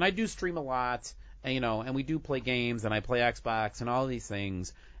close. And I do stream a lot, and we do play games, and I play Xbox and all these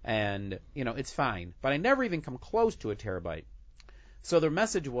things. and it's fine. But I never even come close to a terabyte. So their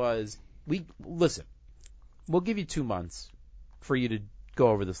message was, we'll give you 2 months for you to go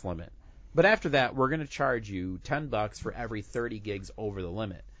over this limit. But after that, we're going to charge you $10 for every 30 gigs over the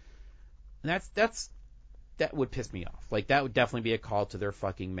limit. And that would piss me off. Like, that would definitely be a call to their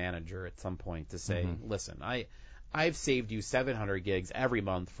fucking manager at some point to say, listen, I've saved you 700 gigs every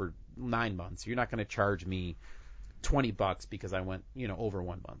month for 9 months. You're not going to charge me $20 because I went, over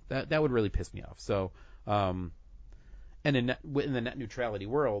 1 month. That would really piss me off. So, and in the net neutrality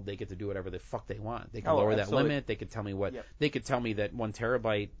world, they get to do whatever the fuck they want. They can lower that limit. They could tell me they could tell me that 1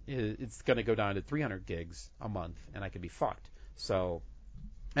 terabyte it's going to go down to 300 gigs a month, and I could be fucked. So,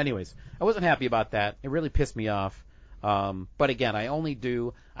 anyways, I wasn't happy about that. It really pissed me off. But again,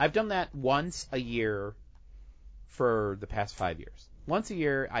 I've done that once a year for the past 5 years. Once a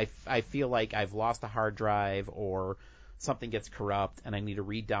year, I feel like I've lost a hard drive or something gets corrupt and I need to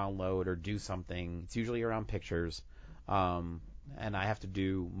re-download or do something. It's usually around pictures. And I have to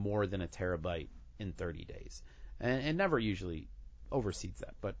do more than a terabyte in 30 days. And it never usually oversees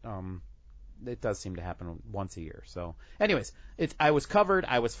that, but it does seem to happen once a year. So, anyways, I was covered,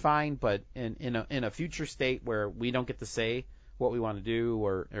 I was fine, but in a future state where we don't get to say what we want to do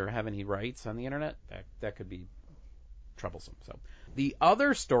or have any rights on the internet, that could be troublesome. So, the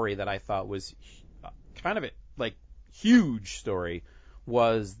other story that I thought was kind of a huge story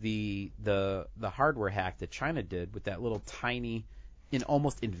was the hardware hack that China did with that little tiny and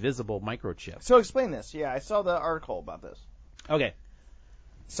almost invisible microchip. So explain this. Yeah, I saw the article about this. Okay.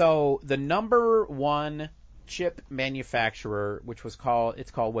 So the number one chip manufacturer, what's it called?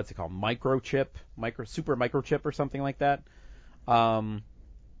 Microchip, super microchip or something like that,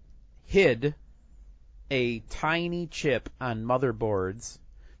 hid a tiny chip on motherboards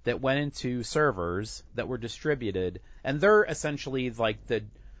that went into servers that were distributed, and they're essentially like the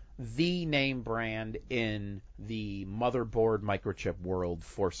name brand in the motherboard microchip world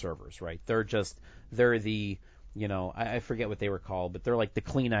for servers, right? They're the, I forget what they were called, but they're like the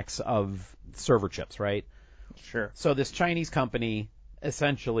Kleenex of server chips, right? Sure. So this Chinese company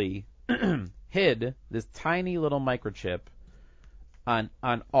essentially hid this tiny little microchip on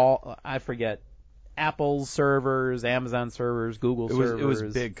all, I forget, Apple servers, Amazon servers, Google servers. It was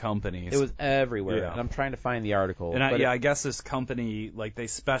big companies. It was everywhere. Yeah. And I'm trying to find the article. And I guess this company, they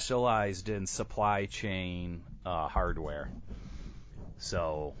specialized in supply chain hardware.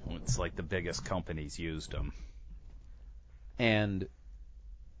 So it's like the biggest companies used them. And,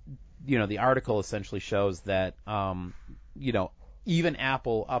 the article essentially shows that, even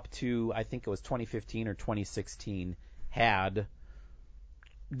Apple up to, I think it was 2015 or 2016, had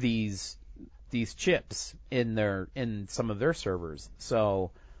these chips in some of their servers.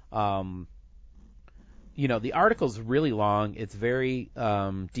 So, the article's really long. It's very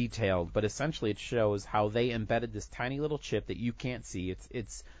detailed, but essentially it shows how they embedded this tiny little chip that you can't see.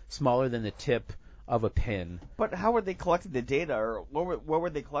 It's smaller than the tip of a pin. But how were they collecting the data, or what were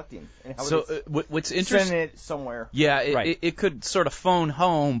they collecting? And how what's interesting? Sending it somewhere. Yeah, Right. it could sort of phone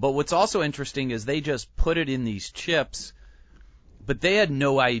home. But what's also interesting is they just put it in these chips. But they had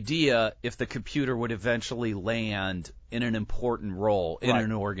no idea if the computer would eventually land in an important role in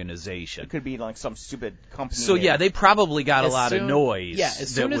an organization. It could be like some stupid company. So, yeah, they probably got a lot of noise. Yeah,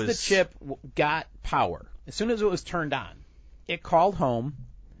 as soon as the chip got power, as soon as it was turned on, it called home,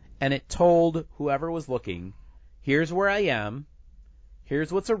 and it told whoever was looking, here's where I am,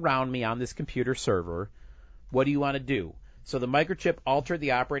 here's what's around me on this computer server, what do you want to do? So the microchip altered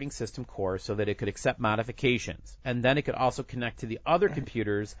the operating system core so that it could accept modifications. And then it could also connect to the other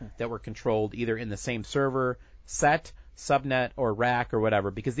computers that were controlled either in the same server, set, subnet, or rack or whatever.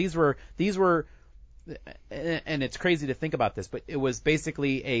 Because these were, and it's crazy to think about this, but it was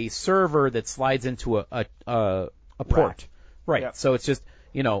basically a server that slides into a port. Rack. Right. Yep. So it's just,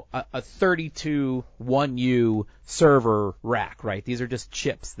 a 32 1U server rack, right? These are just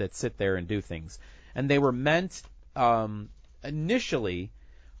chips that sit there and do things. And they were meant, initially,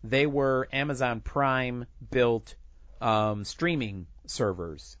 they were Amazon Prime built streaming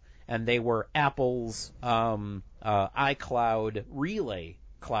servers, and they were Apple's iCloud Relay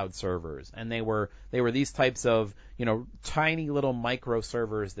cloud servers, and they were these types of tiny little micro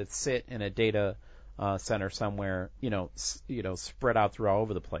servers that sit in a data center somewhere, spread out through all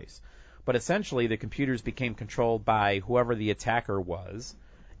over the place. But essentially, the computers became controlled by whoever the attacker was,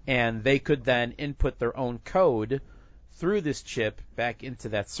 and they could then input their own code through this chip back into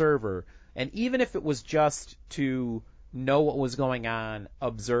that server. And even if it was just to know what was going on,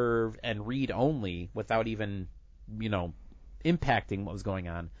 observe, and read only without even, impacting what was going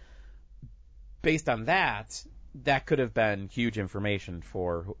on, based on that, that could have been huge information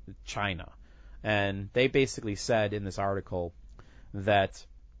for China. And they basically said in this article that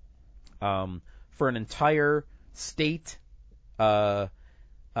for an entire state, having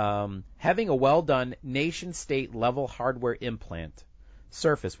a well-done nation-state level hardware implant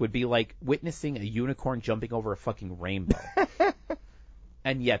surface would be like witnessing a unicorn jumping over a fucking rainbow.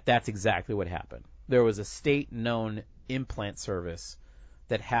 And yet that's exactly what happened. There was a state-known implant service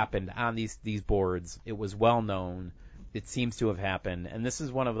that happened on these boards. It was well known. It seems to have happened. And this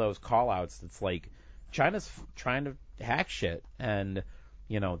is one of those call-outs that's like, China's trying to hack shit. And,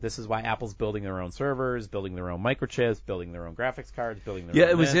 this is why Apple's building their own servers, building their own microchips, building their own graphics cards, building their own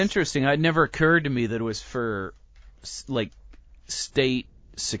it was this. interesting. It never occurred to me that it was for, like, state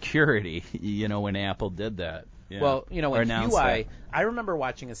security, when Apple did that. Yeah. Well, when Huawei, that. I remember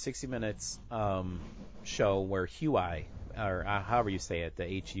watching a 60 Minutes show where Huawei, or however you say it, the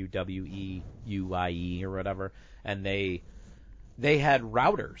HUWEUIE or whatever, and they had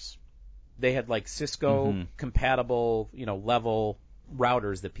routers. They had like Cisco compatible, level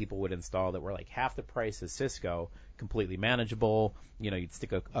routers that people would install that were like half the price as Cisco, completely manageable. You'd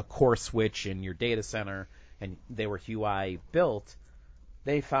stick a core switch in your data center, and they were Huawei built.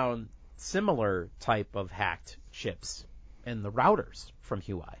 They found similar type of hacked chips in the routers from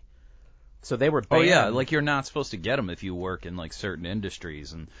Huawei. So they were banned. Oh yeah, like you're not supposed to get them if you work in like certain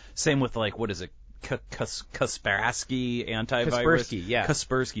industries, and same with like what is it, Kaspersky antivirus? Kaspersky, yeah.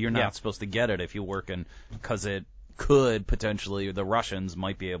 Kaspersky, you're not supposed to get it if you work in, because it could potentially, the Russians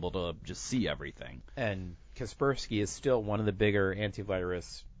might be able to just see everything. And Kaspersky is still one of the bigger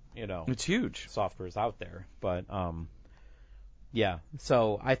antivirus, it's huge softwares out there. But yeah.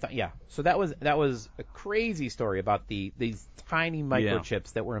 So I thought, So that was a crazy story about these tiny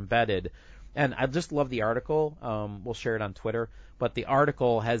microchips that were embedded. And I just love the article. We'll share it on Twitter. But the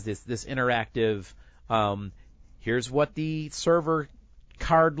article has this interactive, here's what the server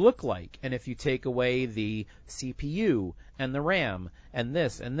card looked like. And if you take away the CPU and the RAM and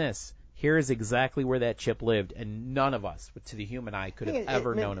this, here's exactly where that chip lived. And none of us, to the human eye, could have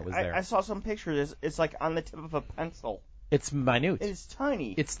ever known it was there. I saw some pictures. It's like on the tip of a pencil. It's minute. It's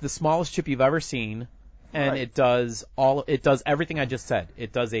tiny. It's the smallest chip you've ever seen. And Right. it does everything I just said.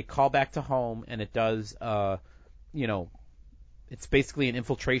 It does a callback to home, and it does, it's basically an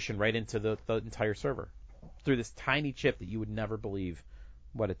infiltration right into the entire server through this tiny chip that you would never believe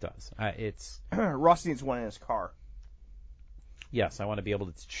what it does. Ross needs one in his car. Yes, I want to be able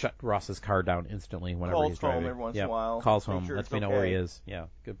to shut Ross's car down instantly whenever Calls he's driving. home every once in Yep. a while. Calls Make home, sure lets it's me know where he okay. is. Yeah,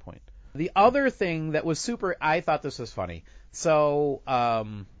 good point. The other thing that was I thought this was funny. So,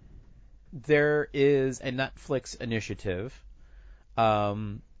 there is a Netflix initiative,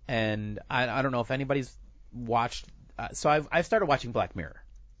 and I don't know if anybody's watched. So I've started watching Black Mirror,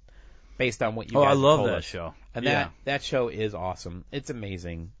 based on what you guys I love told that us. show. And Yeah. that show is awesome. It's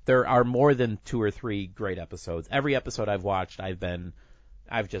amazing. There are more than 2 or 3 great episodes. Every episode I've watched, I've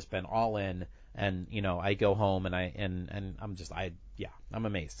just been all in. And I go home and I'm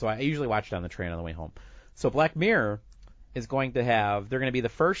amazed. So I usually watch it on the train on the way home. So Black Mirror is they're going to be the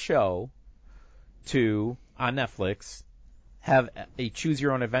first show on Netflix have a choose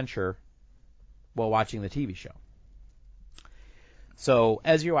your own adventure while watching the TV show. So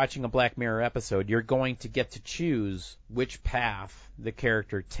as you're watching a Black Mirror episode, you're going to get to choose which path the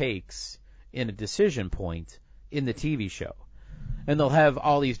character takes in a decision point in the TV show. And they'll have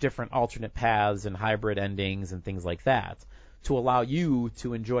all these different alternate paths and hybrid endings and things like that to allow you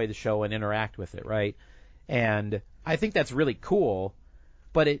to enjoy the show and interact with it, right? And I think that's really cool,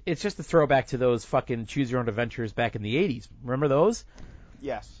 but it's just a throwback to those fucking Choose Your Own Adventures back in the 80s. Remember those?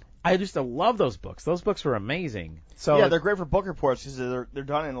 Yes. I just love those books. Those books were amazing. So Yeah, they're great for book reports because they're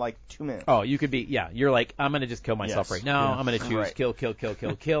done in like 2 minutes. Oh, you could be, you're like, I'm going to just kill myself Yes. right now. Yeah. I'm going to choose Right.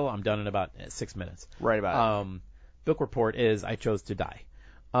 kill. I'm done in about 6 minutes. Right about Book report is I chose to die.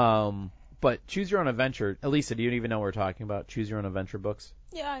 But Choose Your Own Adventure, Elisa, do you even know what we're talking about? Choose Your Own Adventure books?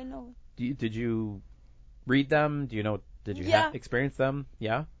 Yeah, I know. Did you read them? Do you know, did you Yeah. experience them?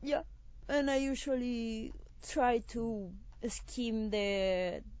 Yeah? Yeah, and I usually try to skim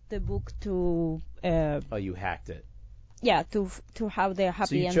the book to Oh, you hacked it. to have the happy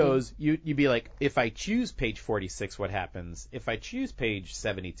So you ending. chose, you'd be like, if I choose page 46, what happens? If I choose page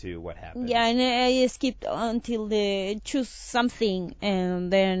 72, what happens? Yeah, and I skipped until they choose something,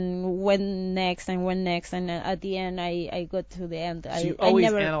 and then went next, and at the end I got to the end. So you I always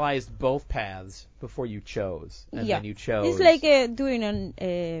never. analyzed both paths before you chose, and Yeah. then you chose. It's like doing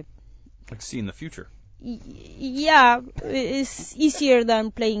Like seeing the future. yeah, it's easier than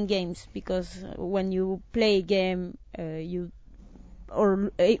playing games because when you play a game, you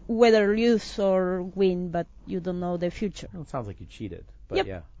or whether lose or win, but you don't know the future. Well, it sounds like you cheated, but Yep.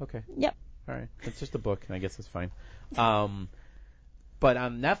 yeah, okay. Yep. All right, it's just a book, and I guess it's fine. But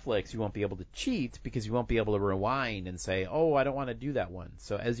on Netflix, you won't be able to cheat because you won't be able to rewind and say, oh, I don't want to do that one.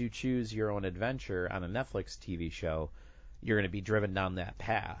 So as you choose your own adventure on a Netflix TV show, you're going to be driven down that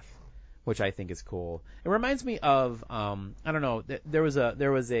path, which I think is cool. It reminds me of, I don't know, there was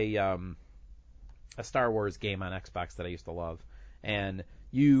a Star Wars game on Xbox that I used to love, and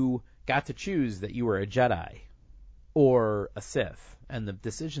you got to choose that you were a Jedi or a Sith, and the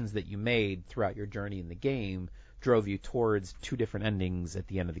decisions that you made throughout your journey in the game drove you towards two different endings at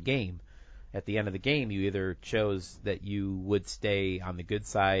the end of the game. At the end of the game, you either chose that you would stay on the good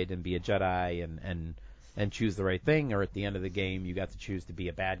side and be a Jedi and choose the right thing, or at the end of the game, you got to choose to be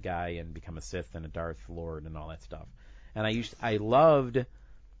a bad guy and become a Sith and a Darth Lord and all that stuff. And I loved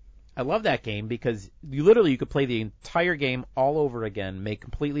that game because you could play the entire game all over again, make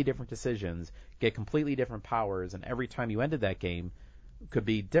completely different decisions, get completely different powers, and every time you ended that game could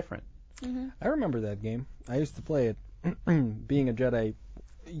be different. Mm-hmm. I remember that game. I used to play it. Being a Jedi,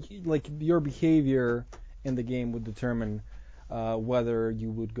 like your behavior in the game would determine whether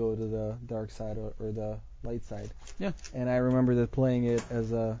you would go to the dark side or the light side. Yeah. And I remember that playing it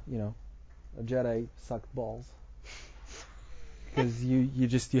as a Jedi sucked balls. Because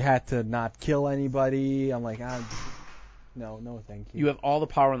you had to not kill anybody. I'm like, no, thank you. You have all the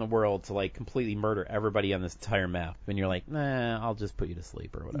power in the world to like completely murder everybody on this entire map, and you're like, nah, I'll just put you to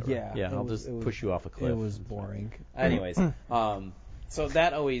sleep or whatever. Yeah, I'll just push you off a cliff. It was boring. Anyways, so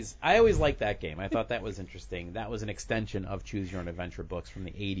I always liked that game. I thought that was interesting. That was an extension of Choose Your Own Adventure books from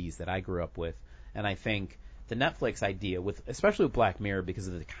the 80s that I grew up with, and I think the Netflix idea, especially with Black Mirror, because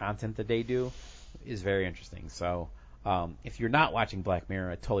of the content that they do, is very interesting. So. If you're not watching Black Mirror,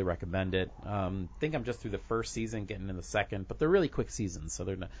 I totally recommend it. I think I'm just through the first season, getting into the second, but they're really quick seasons, so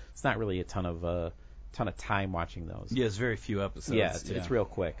it's not really a ton of time watching those. Yeah, it's very few episodes. Yeah, it's real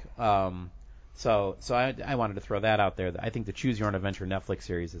quick. So I wanted to throw that out there. I think the Choose Your Own Adventure Netflix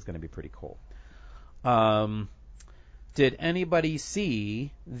series is going to be pretty cool. Did anybody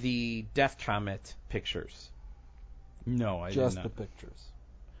see the Death Comet pictures? No, I did Just not. the pictures.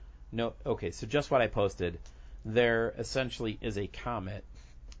 No. Okay, so just what I posted. There essentially is a comet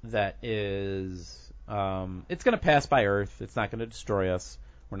that is it's going to pass by Earth. It's not going to destroy us.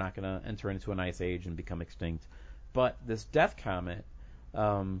 We're not going to enter into an ice age and become extinct. But this Death Comet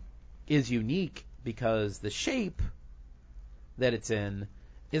is unique because the shape that it's in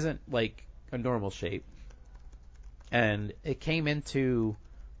isn't like a normal shape. And it came into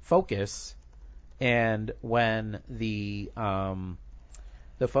focus, and when the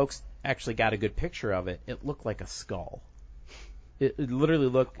folks actually got a good picture of it, it looked like a skull. It literally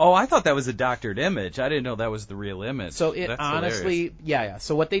looked... Oh, I thought that was a doctored image. I didn't know that was the real image. So it That's honestly... hilarious. Yeah.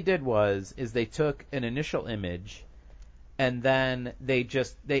 So what they did is they took an initial image, and then they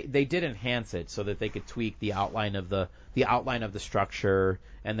did enhance it so that they could tweak the outline of the structure,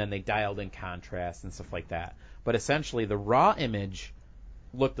 and then they dialed in contrast and stuff like that. But essentially, the raw image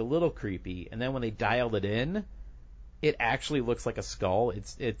looked a little creepy, and then when they dialed it in, it actually looks like a skull.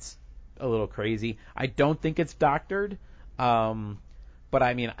 It's a little crazy. I don't think it's doctored, but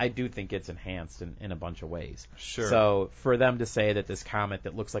I mean, I do think it's enhanced in a bunch of ways. Sure. So for them to say that this comet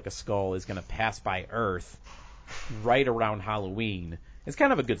that looks like a skull is going to pass by Earth right around Halloween is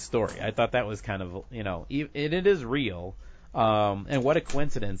kind of a good story. I thought that was kind of, it is real. And what a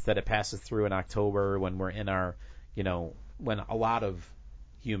coincidence that it passes through in October when we're in our, when a lot of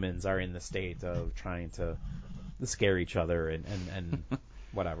humans are in the state of trying to scare each other and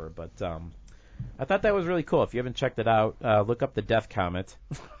whatever. But I thought that was really cool. If you haven't checked it out, look up the Death Comet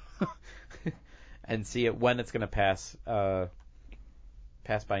and see it when it's going to pass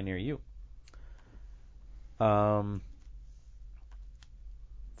by near you.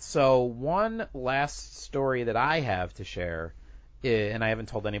 So one last story that I have to share, and I haven't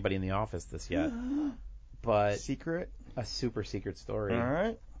told anybody in the office this yet, but Secret? a super secret story. All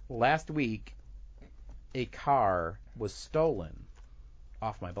right. Last week, a car was stolen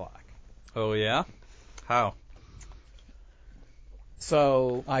off my block. Oh, yeah? How?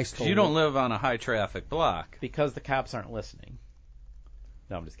 So, I 'Cause stole you don't it. live on a high-traffic block. because the cops aren't listening.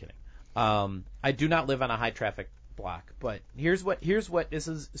 No, I'm just kidding. I do not live on a high traffic block, but here's what this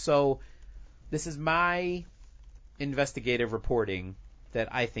is. So, this is my investigative reporting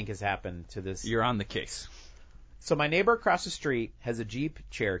that I think has happened to this. You're on the case. So my neighbor across the street has a Jeep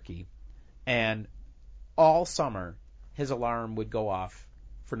Cherokee, and all summer his alarm would go off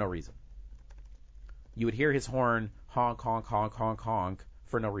for no reason. You would hear his horn honk, honk, honk, honk, honk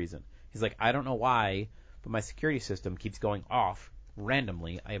for no reason. He's like, I don't know why, but my security system keeps going off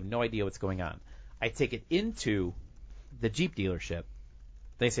randomly. I have no idea what's going on. I take it into the Jeep dealership.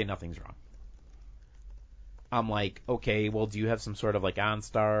 They say nothing's wrong. I'm like, okay, well, do you have some sort of like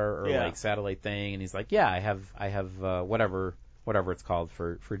OnStar or like satellite thing? And he's like, yeah, I have whatever it's called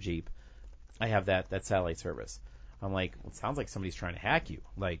for Jeep. I have that satellite service. I'm like, well, it sounds like somebody's trying to hack you.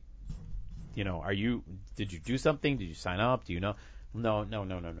 Like, did you do something? Did you sign up? Do you know? No.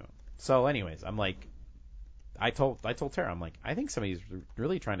 So anyways, I'm like, I told Tara, I'm like, I think somebody's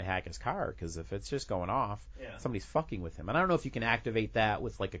really trying to hack his car, because if it's just going off, somebody's fucking with him. And I don't know if you can activate that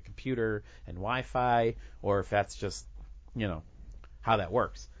with like a computer and Wi-Fi, or if that's just, how that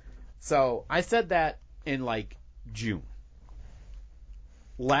works. So I said that in like June.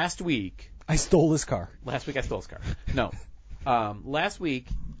 Last week I stole his car. I stole his car. No. Last week,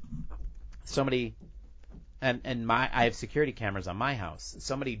 somebody, and I have security cameras on my house.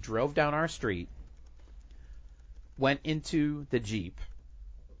 Somebody drove down our street, went into the Jeep,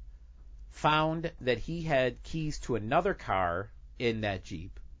 found that he had keys to another car in that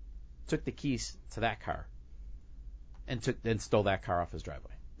Jeep, took the keys to that car, and stole that car off his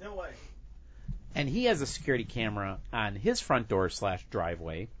driveway. No way. And he has a security camera on his front door /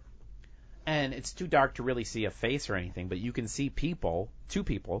 driveway, and it's too dark to really see a face or anything, but you can see two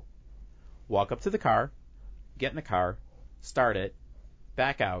people, walk up to the car, get in the car, start it,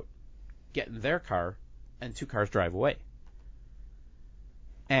 back out, get in their car, and 2 cars drive away.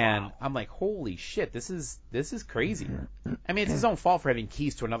 And wow. I'm like, holy shit, this is crazy. I mean, it's his own fault for having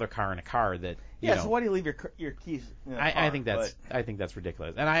keys to another car in a car that so why do you leave your keys in a car? I think that's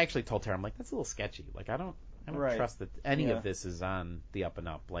ridiculous. And I actually told Tara, I'm like, that's a little sketchy. Like, I don't trust that any of this is on the up and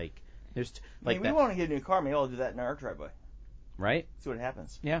up. Like, there's like we want to get a new car. Maybe I'll do that in our driveway. Right? See what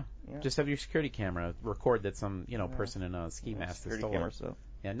happens. Yeah. Just have your security camera record that some person in a ski mask is stolen. Camera, so.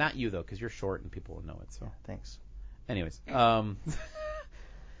 Yeah, not you though, because you're short and people will know it. So thanks. Anyways, so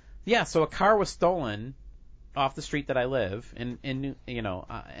a car was stolen off the street that I live, and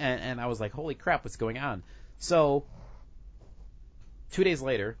I was like, holy crap, what's going on? So 2 days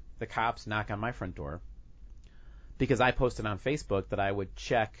later, the cops knock on my front door because I posted on Facebook that I would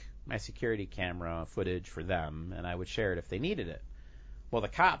check my security camera footage for them, and I would share it if they needed it. Well, the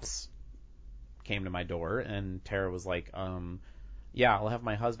cops came to my door, and Tara was like, yeah, I'll have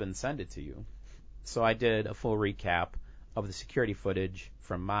my husband send it to you. So I did a full recap of the security footage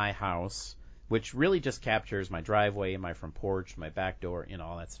from my house, which really just captures my driveway, my front porch, my back door,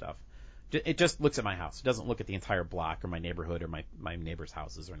 all that stuff. It just looks at my house. It doesn't look at the entire block or my neighborhood or my neighbors'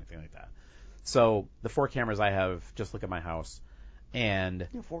 houses or anything like that. So the 4 cameras I have just look at my house. And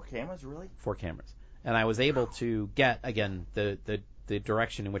you have 4 cameras, really? 4 cameras. And I was able to get, again, the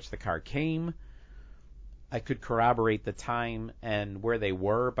direction in which the car came. I could corroborate the time and where they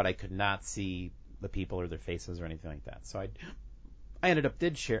were, but I could not see the people or their faces or anything like that. So I ended up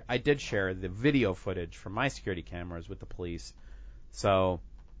did share the video footage from my security cameras with the police. So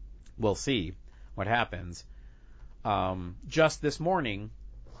we'll see what happens. Just this morning,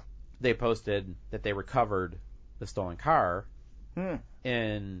 they posted that they recovered the stolen car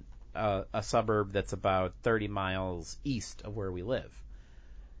in a suburb that's about 30 miles east of where we live.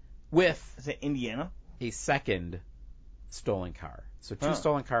 Is it Indiana? A second stolen car. So 2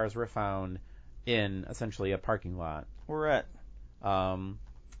 stolen cars were found in essentially a parking lot. Where at? I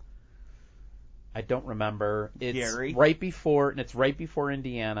don't remember. It's Gary? right before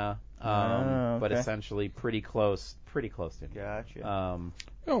Indiana. Okay. But essentially pretty close to Indiana.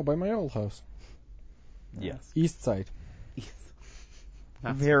 Gotcha. By my old house. Yes. East side.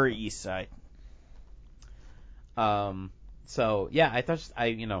 Very east side. So yeah, I thought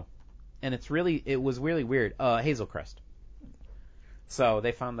and it was really weird. Hazel Crest. So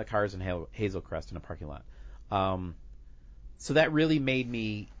they found the cars in Hazel Crest in a parking lot. So that really made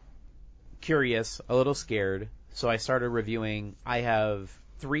me curious, a little scared. So I started reviewing. I have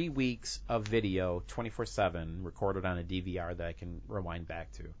 3 weeks of video, 24/7, recorded on a DVR that I can rewind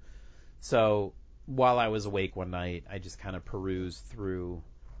back to. So while I was awake one night, I just kind of perused through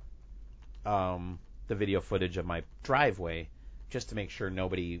the video footage of my driveway just to make sure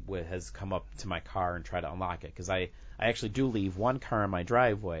nobody has come up to my car and tried to unlock it. Because I actually do leave one car in my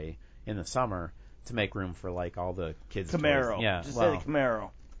driveway in the summer to make room for like all the kids' Camaro. toys. Yeah, Just say the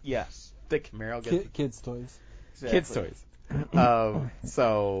Camaro. Yes. The Camaro gets Kids' toys. Exactly. kids' toys.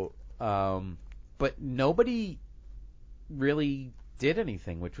 But nobody really did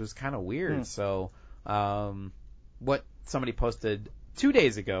anything, which was kind of weird. So, what somebody posted 2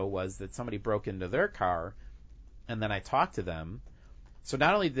 days ago was that somebody broke into their car, and then I talked to them. So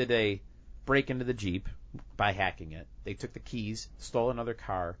not only did they break into the Jeep by hacking it. They took the keys, stole another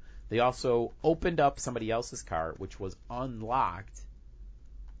car. They also opened up somebody else's car, which was unlocked,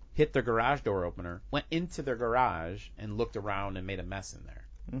 hit their garage door opener, went into their garage, and looked around and made a mess in there.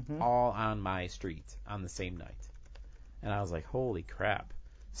 Mm-hmm. All on my street on the same night. And I was like, holy crap.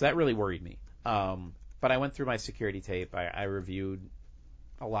 So that really worried me. But I went through my security tape. I reviewed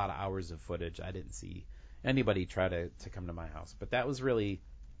a lot of hours of footage. I didn't see anybody try to come to my house. But that was really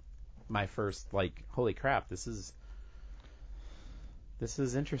my first, like, holy crap, this is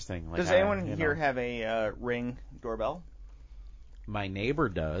interesting. Like, Does anyone here have a Ring doorbell? My neighbor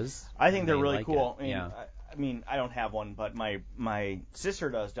does. I think they're really like cool. it. Yeah. I mean, I don't have one, but my sister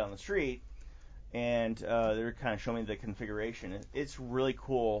does down the street, and they're kind of showing me the configuration. It's really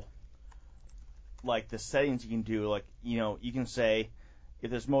cool. Like the settings you can do, like you can say if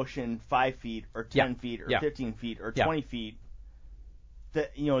there's motion 5 feet or 10 feet or 15 feet or 20 feet,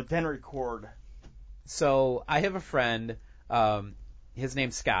 that then record. So I have a friend. His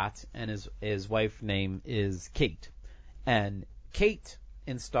name's Scott, and his wife's name is Kate, and Kate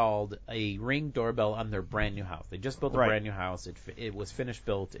installed a Ring doorbell on their brand new house. They just built a brand new house. It was finished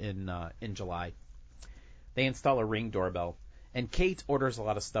built in July. They install a Ring doorbell, and Kate orders a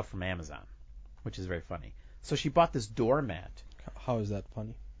lot of stuff from Amazon, which is very funny. So she bought this doormat. How is that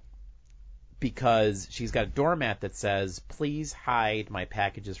funny? Because she's got a doormat that says, "Please hide my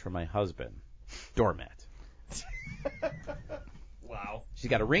packages for my husband." Doormat. Wow. She's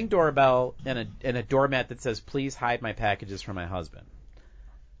got a Ring doorbell and a doormat that says, "Please hide my packages for my husband."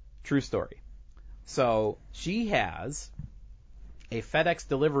 True story. So she has a FedEx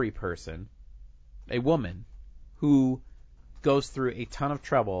delivery person, a woman, who goes through a ton of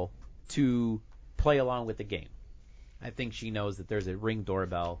trouble to play along with the game. I think she knows that there's a Ring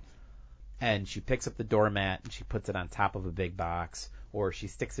doorbell, and she picks up the doormat and she puts it on top of a big box, or she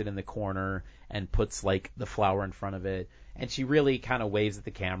sticks it in the corner and puts like the flower in front of it, and she really kind of waves at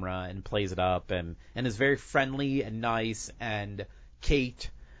the camera and plays it up and is very friendly and nice, and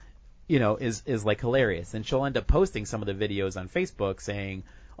Kate, is like hilarious, and she'll end up posting some of the videos on Facebook saying,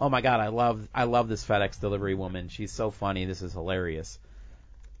 "Oh my God, I love this FedEx delivery woman. She's so funny. This is hilarious."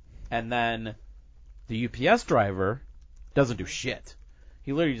 And then the UPS driver doesn't do shit.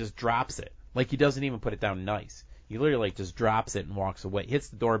 He literally just drops it. Like, he doesn't even put it down nice. He literally like just drops it and walks away, hits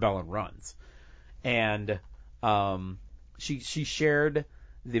the doorbell and runs. And she shared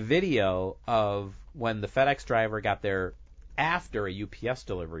the video of when the FedEx driver got there after a UPS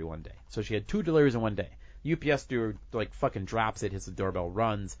delivery one day. So she had 2 deliveries in one day. UPS driver like fucking drops it, hits the doorbell,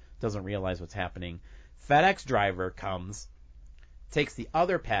 runs, doesn't realize what's happening. FedEx driver comes, takes the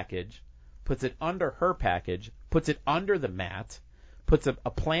other package, puts it under her package, puts it under the mat, puts a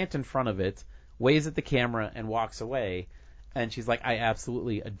plant in front of it, waves at the camera, and walks away. And she's like, "I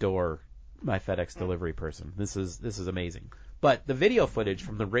absolutely adore my FedEx delivery person. This is amazing." But the video footage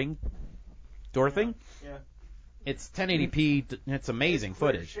from the Ring door thing, it's 1080p. It's amazing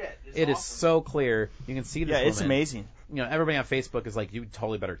footage. It is so clear. You can see this woman. It's amazing. Everybody on Facebook is like, "You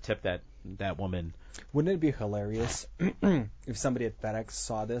totally better tip that woman." Wouldn't it be hilarious if somebody at FedEx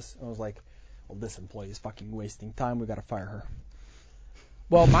saw this and was like, "Well, this employee is fucking wasting time. We gotta fire her."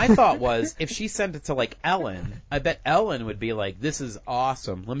 Well, my thought was, if she sent it to, like, Ellen, I bet Ellen would be like, "This is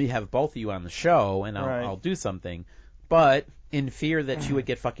awesome. Let me have both of you on the show, and I'll do something." But in fear that she would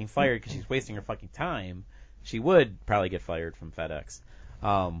get fucking fired because she's wasting her fucking time, she would probably get fired from FedEx.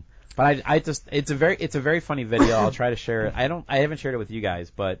 But I just, it's a very funny video. I'll try to share it. I haven't shared it with you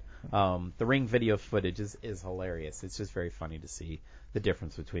guys, but the Ring video footage is hilarious. It's just very funny to see the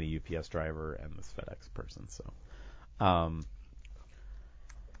difference between a UPS driver and this FedEx person. So,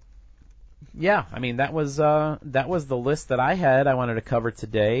 yeah, I mean that was the list that I had. I wanted to cover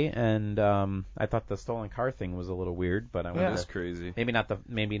today, and I thought the stolen car thing was a little weird, but I wanted That's crazy. maybe not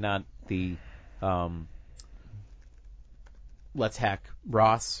the Let's Hack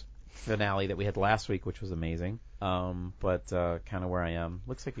Ross finale that we had last week, which was amazing. But kind of where I am.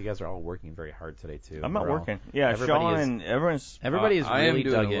 Looks like you guys are all working very hard today too. I'm not We're all- working. Yeah, everybody Sean is- and everyone's. Everybody is I really am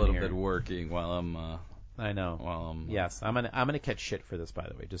doing dug a in little here. bit working while I'm. I know. While I'm. Yes, I'm gonna catch shit for this, by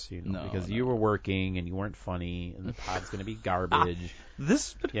the way, just so you know, No, because no. you were working and you weren't funny, and the pod's gonna be garbage. This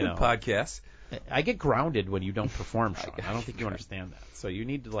is a You good know. podcast. I get grounded when you don't perform, Sean. I don't think you understand that. So you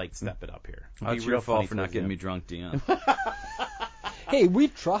need to like step it up here. Oh, it's Be your real fault funny for not towards getting the me end. drunk, Dion. Hey, we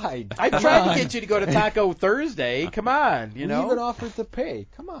tried. I Come tried on. to get you to go to Taco Thursday. Come on, you We know. even offered to pay.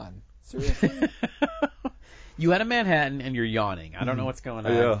 Come on. Seriously? You had a Manhattan and you're yawning. I don't know what's going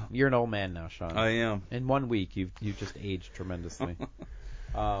on. Yeah. You're an old man now, Sean. I am. In 1 week, you've just aged tremendously.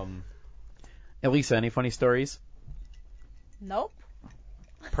 Elisa, any funny stories? Nope.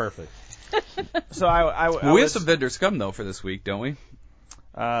 Perfect. So I Well, we have was, some vendor scum though for this week, don't we?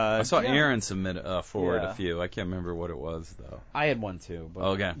 I saw yeah. Aaron submit forward Yeah. a few. I can't remember what it was though. I had one too. But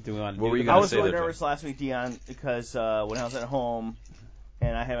Okay. Do we want to What do were you the- gonna I was say really that, John? nervous last week, Dion, because when I was at home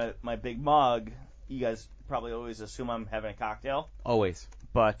and I had my big mug, you guys probably always assume I'm having a cocktail, Always.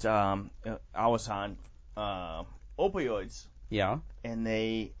 but I was on opioids, Yeah. and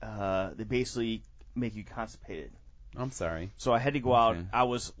they basically make you constipated. I'm sorry. So I had to go out. Okay. I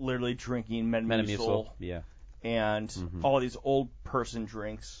was literally drinking Metamucil Metamucil. Yeah. and all these old person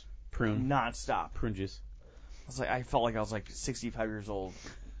drinks Prune. nonstop. Prune juice. I felt like I was like 65 years old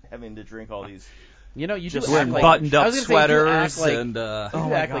having to drink all these. You know, you Just do Wearing act like, buttoned I up was gonna say, you act sweaters like, and you Oh do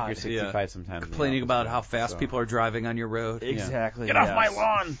my act like God. you're 65 sometimes. in the complaining office, about yeah, how fast so. people are driving on your road. Exactly. Get off my yes.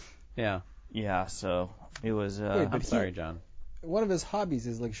 lawn. Yeah. Yeah. So it was. Wait, I'm but sorry, John. One of his hobbies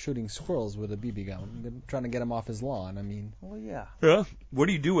is like shooting squirrels with a BB gun, trying to get him off his lawn. I mean, well, yeah. Yeah. What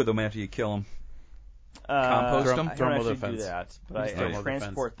do you do with them after you kill them? Compost I them? don't Throw 'em over actually the do fence. that, but Just I throw 'em over the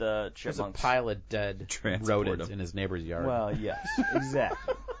transport the There's a chipmunks. pile of dead Transport rodents 'em. in his neighbor's yard. Well, yes,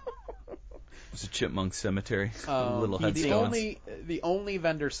 exactly. It's a chipmunk cemetery. Little the headstones. only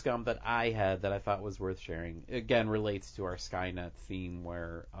vendor scum that I had that I thought was worth sharing, again, relates to our Skynet theme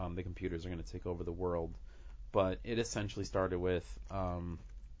where the computers are going to take over the world. But it essentially started with,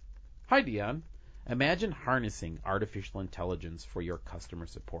 hi, Dion. Imagine harnessing artificial intelligence for your customer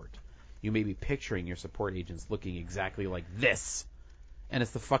support. You may be picturing your support agents looking exactly like this. And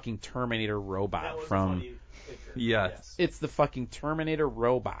it's the fucking Terminator robot from... Yes. It's the fucking Terminator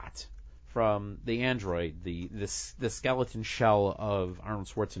robot from the android, the skeleton shell of Arnold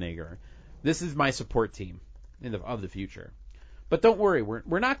Schwarzenegger. This is my support team of the future. But don't worry,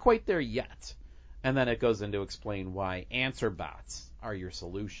 we're not quite there yet. And then it goes into explain why answer bots are your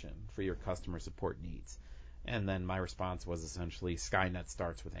solution for your customer support needs. And then my response was essentially Skynet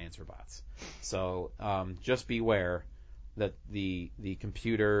starts with answer bots. So just beware that the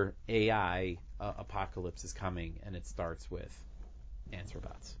computer AI apocalypse is coming, and it starts with answer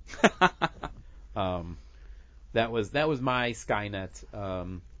bots. That was my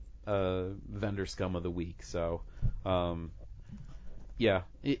Skynet vendor scum of the week. So yeah,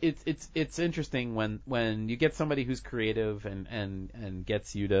 it's interesting when you get somebody who's creative and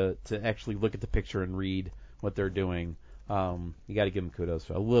gets you to actually look at the picture and read what they're doing. You got to give them kudos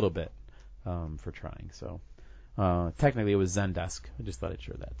for a little bit for trying. So technically it was Zendesk. I just thought I'd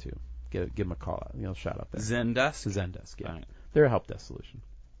share that too. Give them a call out, shout out there. Zendesk? Zendesk, yeah. Right. They're a help desk solution.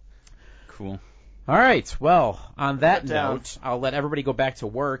 Cool. All right. Well, on that Put it down. note, I'll let everybody go back to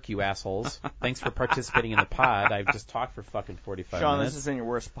work, you assholes. Thanks for participating in the pod. I've just talked for fucking 45 Sean, minutes. this isn't your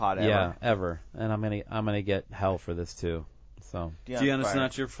worst pod ever. Yeah, ever. And I'm gonna get hell for this too. So Dion, it's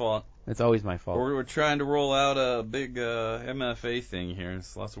not your fault. it's always my fault. We're trying to roll out a big MFA thing here.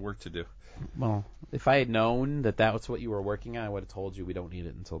 There's lots of work to do. Well, if I had known that was what you were working on, I would have told you we don't need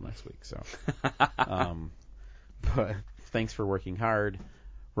it until next week. So, but thanks for working hard.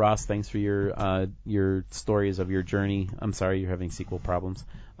 Ross, thanks for your stories of your journey. I'm sorry you're having sequel problems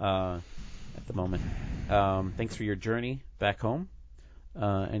at the moment. Thanks for your journey back home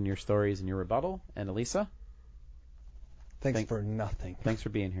and your stories and your rebuttal. And Elisa, thanks for nothing. thanks for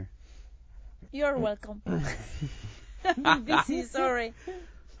being here. You're welcome. I'm busy, sorry.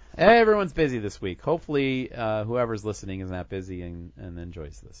 Everyone's busy this week. Hopefully, whoever's listening is not busy and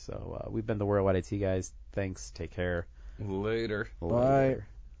enjoys this. So we've been the Worldwide IT guys. Thanks. Take care. Later. Bye.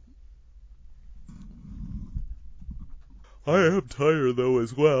 I am tired though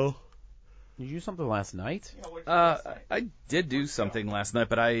as well. Did you do something last night? I did do something last night,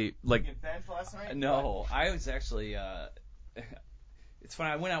 but I like. You benched last night? No, I was actually. It's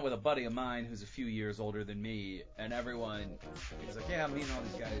funny. I went out with a buddy of mine who's a few years older than me, and everyone was like, "Yeah, I'm meeting all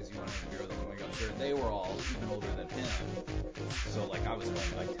these guys. You want to have a beer with them? You want to go sure." They were all even older than him, so like I was home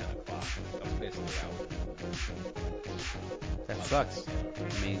by 10 o'clock. I was basically out. That sucks. I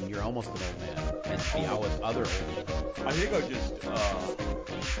mean, you're almost an old man, and to be out with other old men. I think I just didn't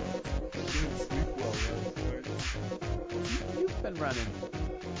sleep well last night. You've been running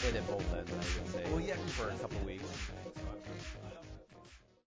it at both ends, I would say. Well, yeah, for a couple weeks.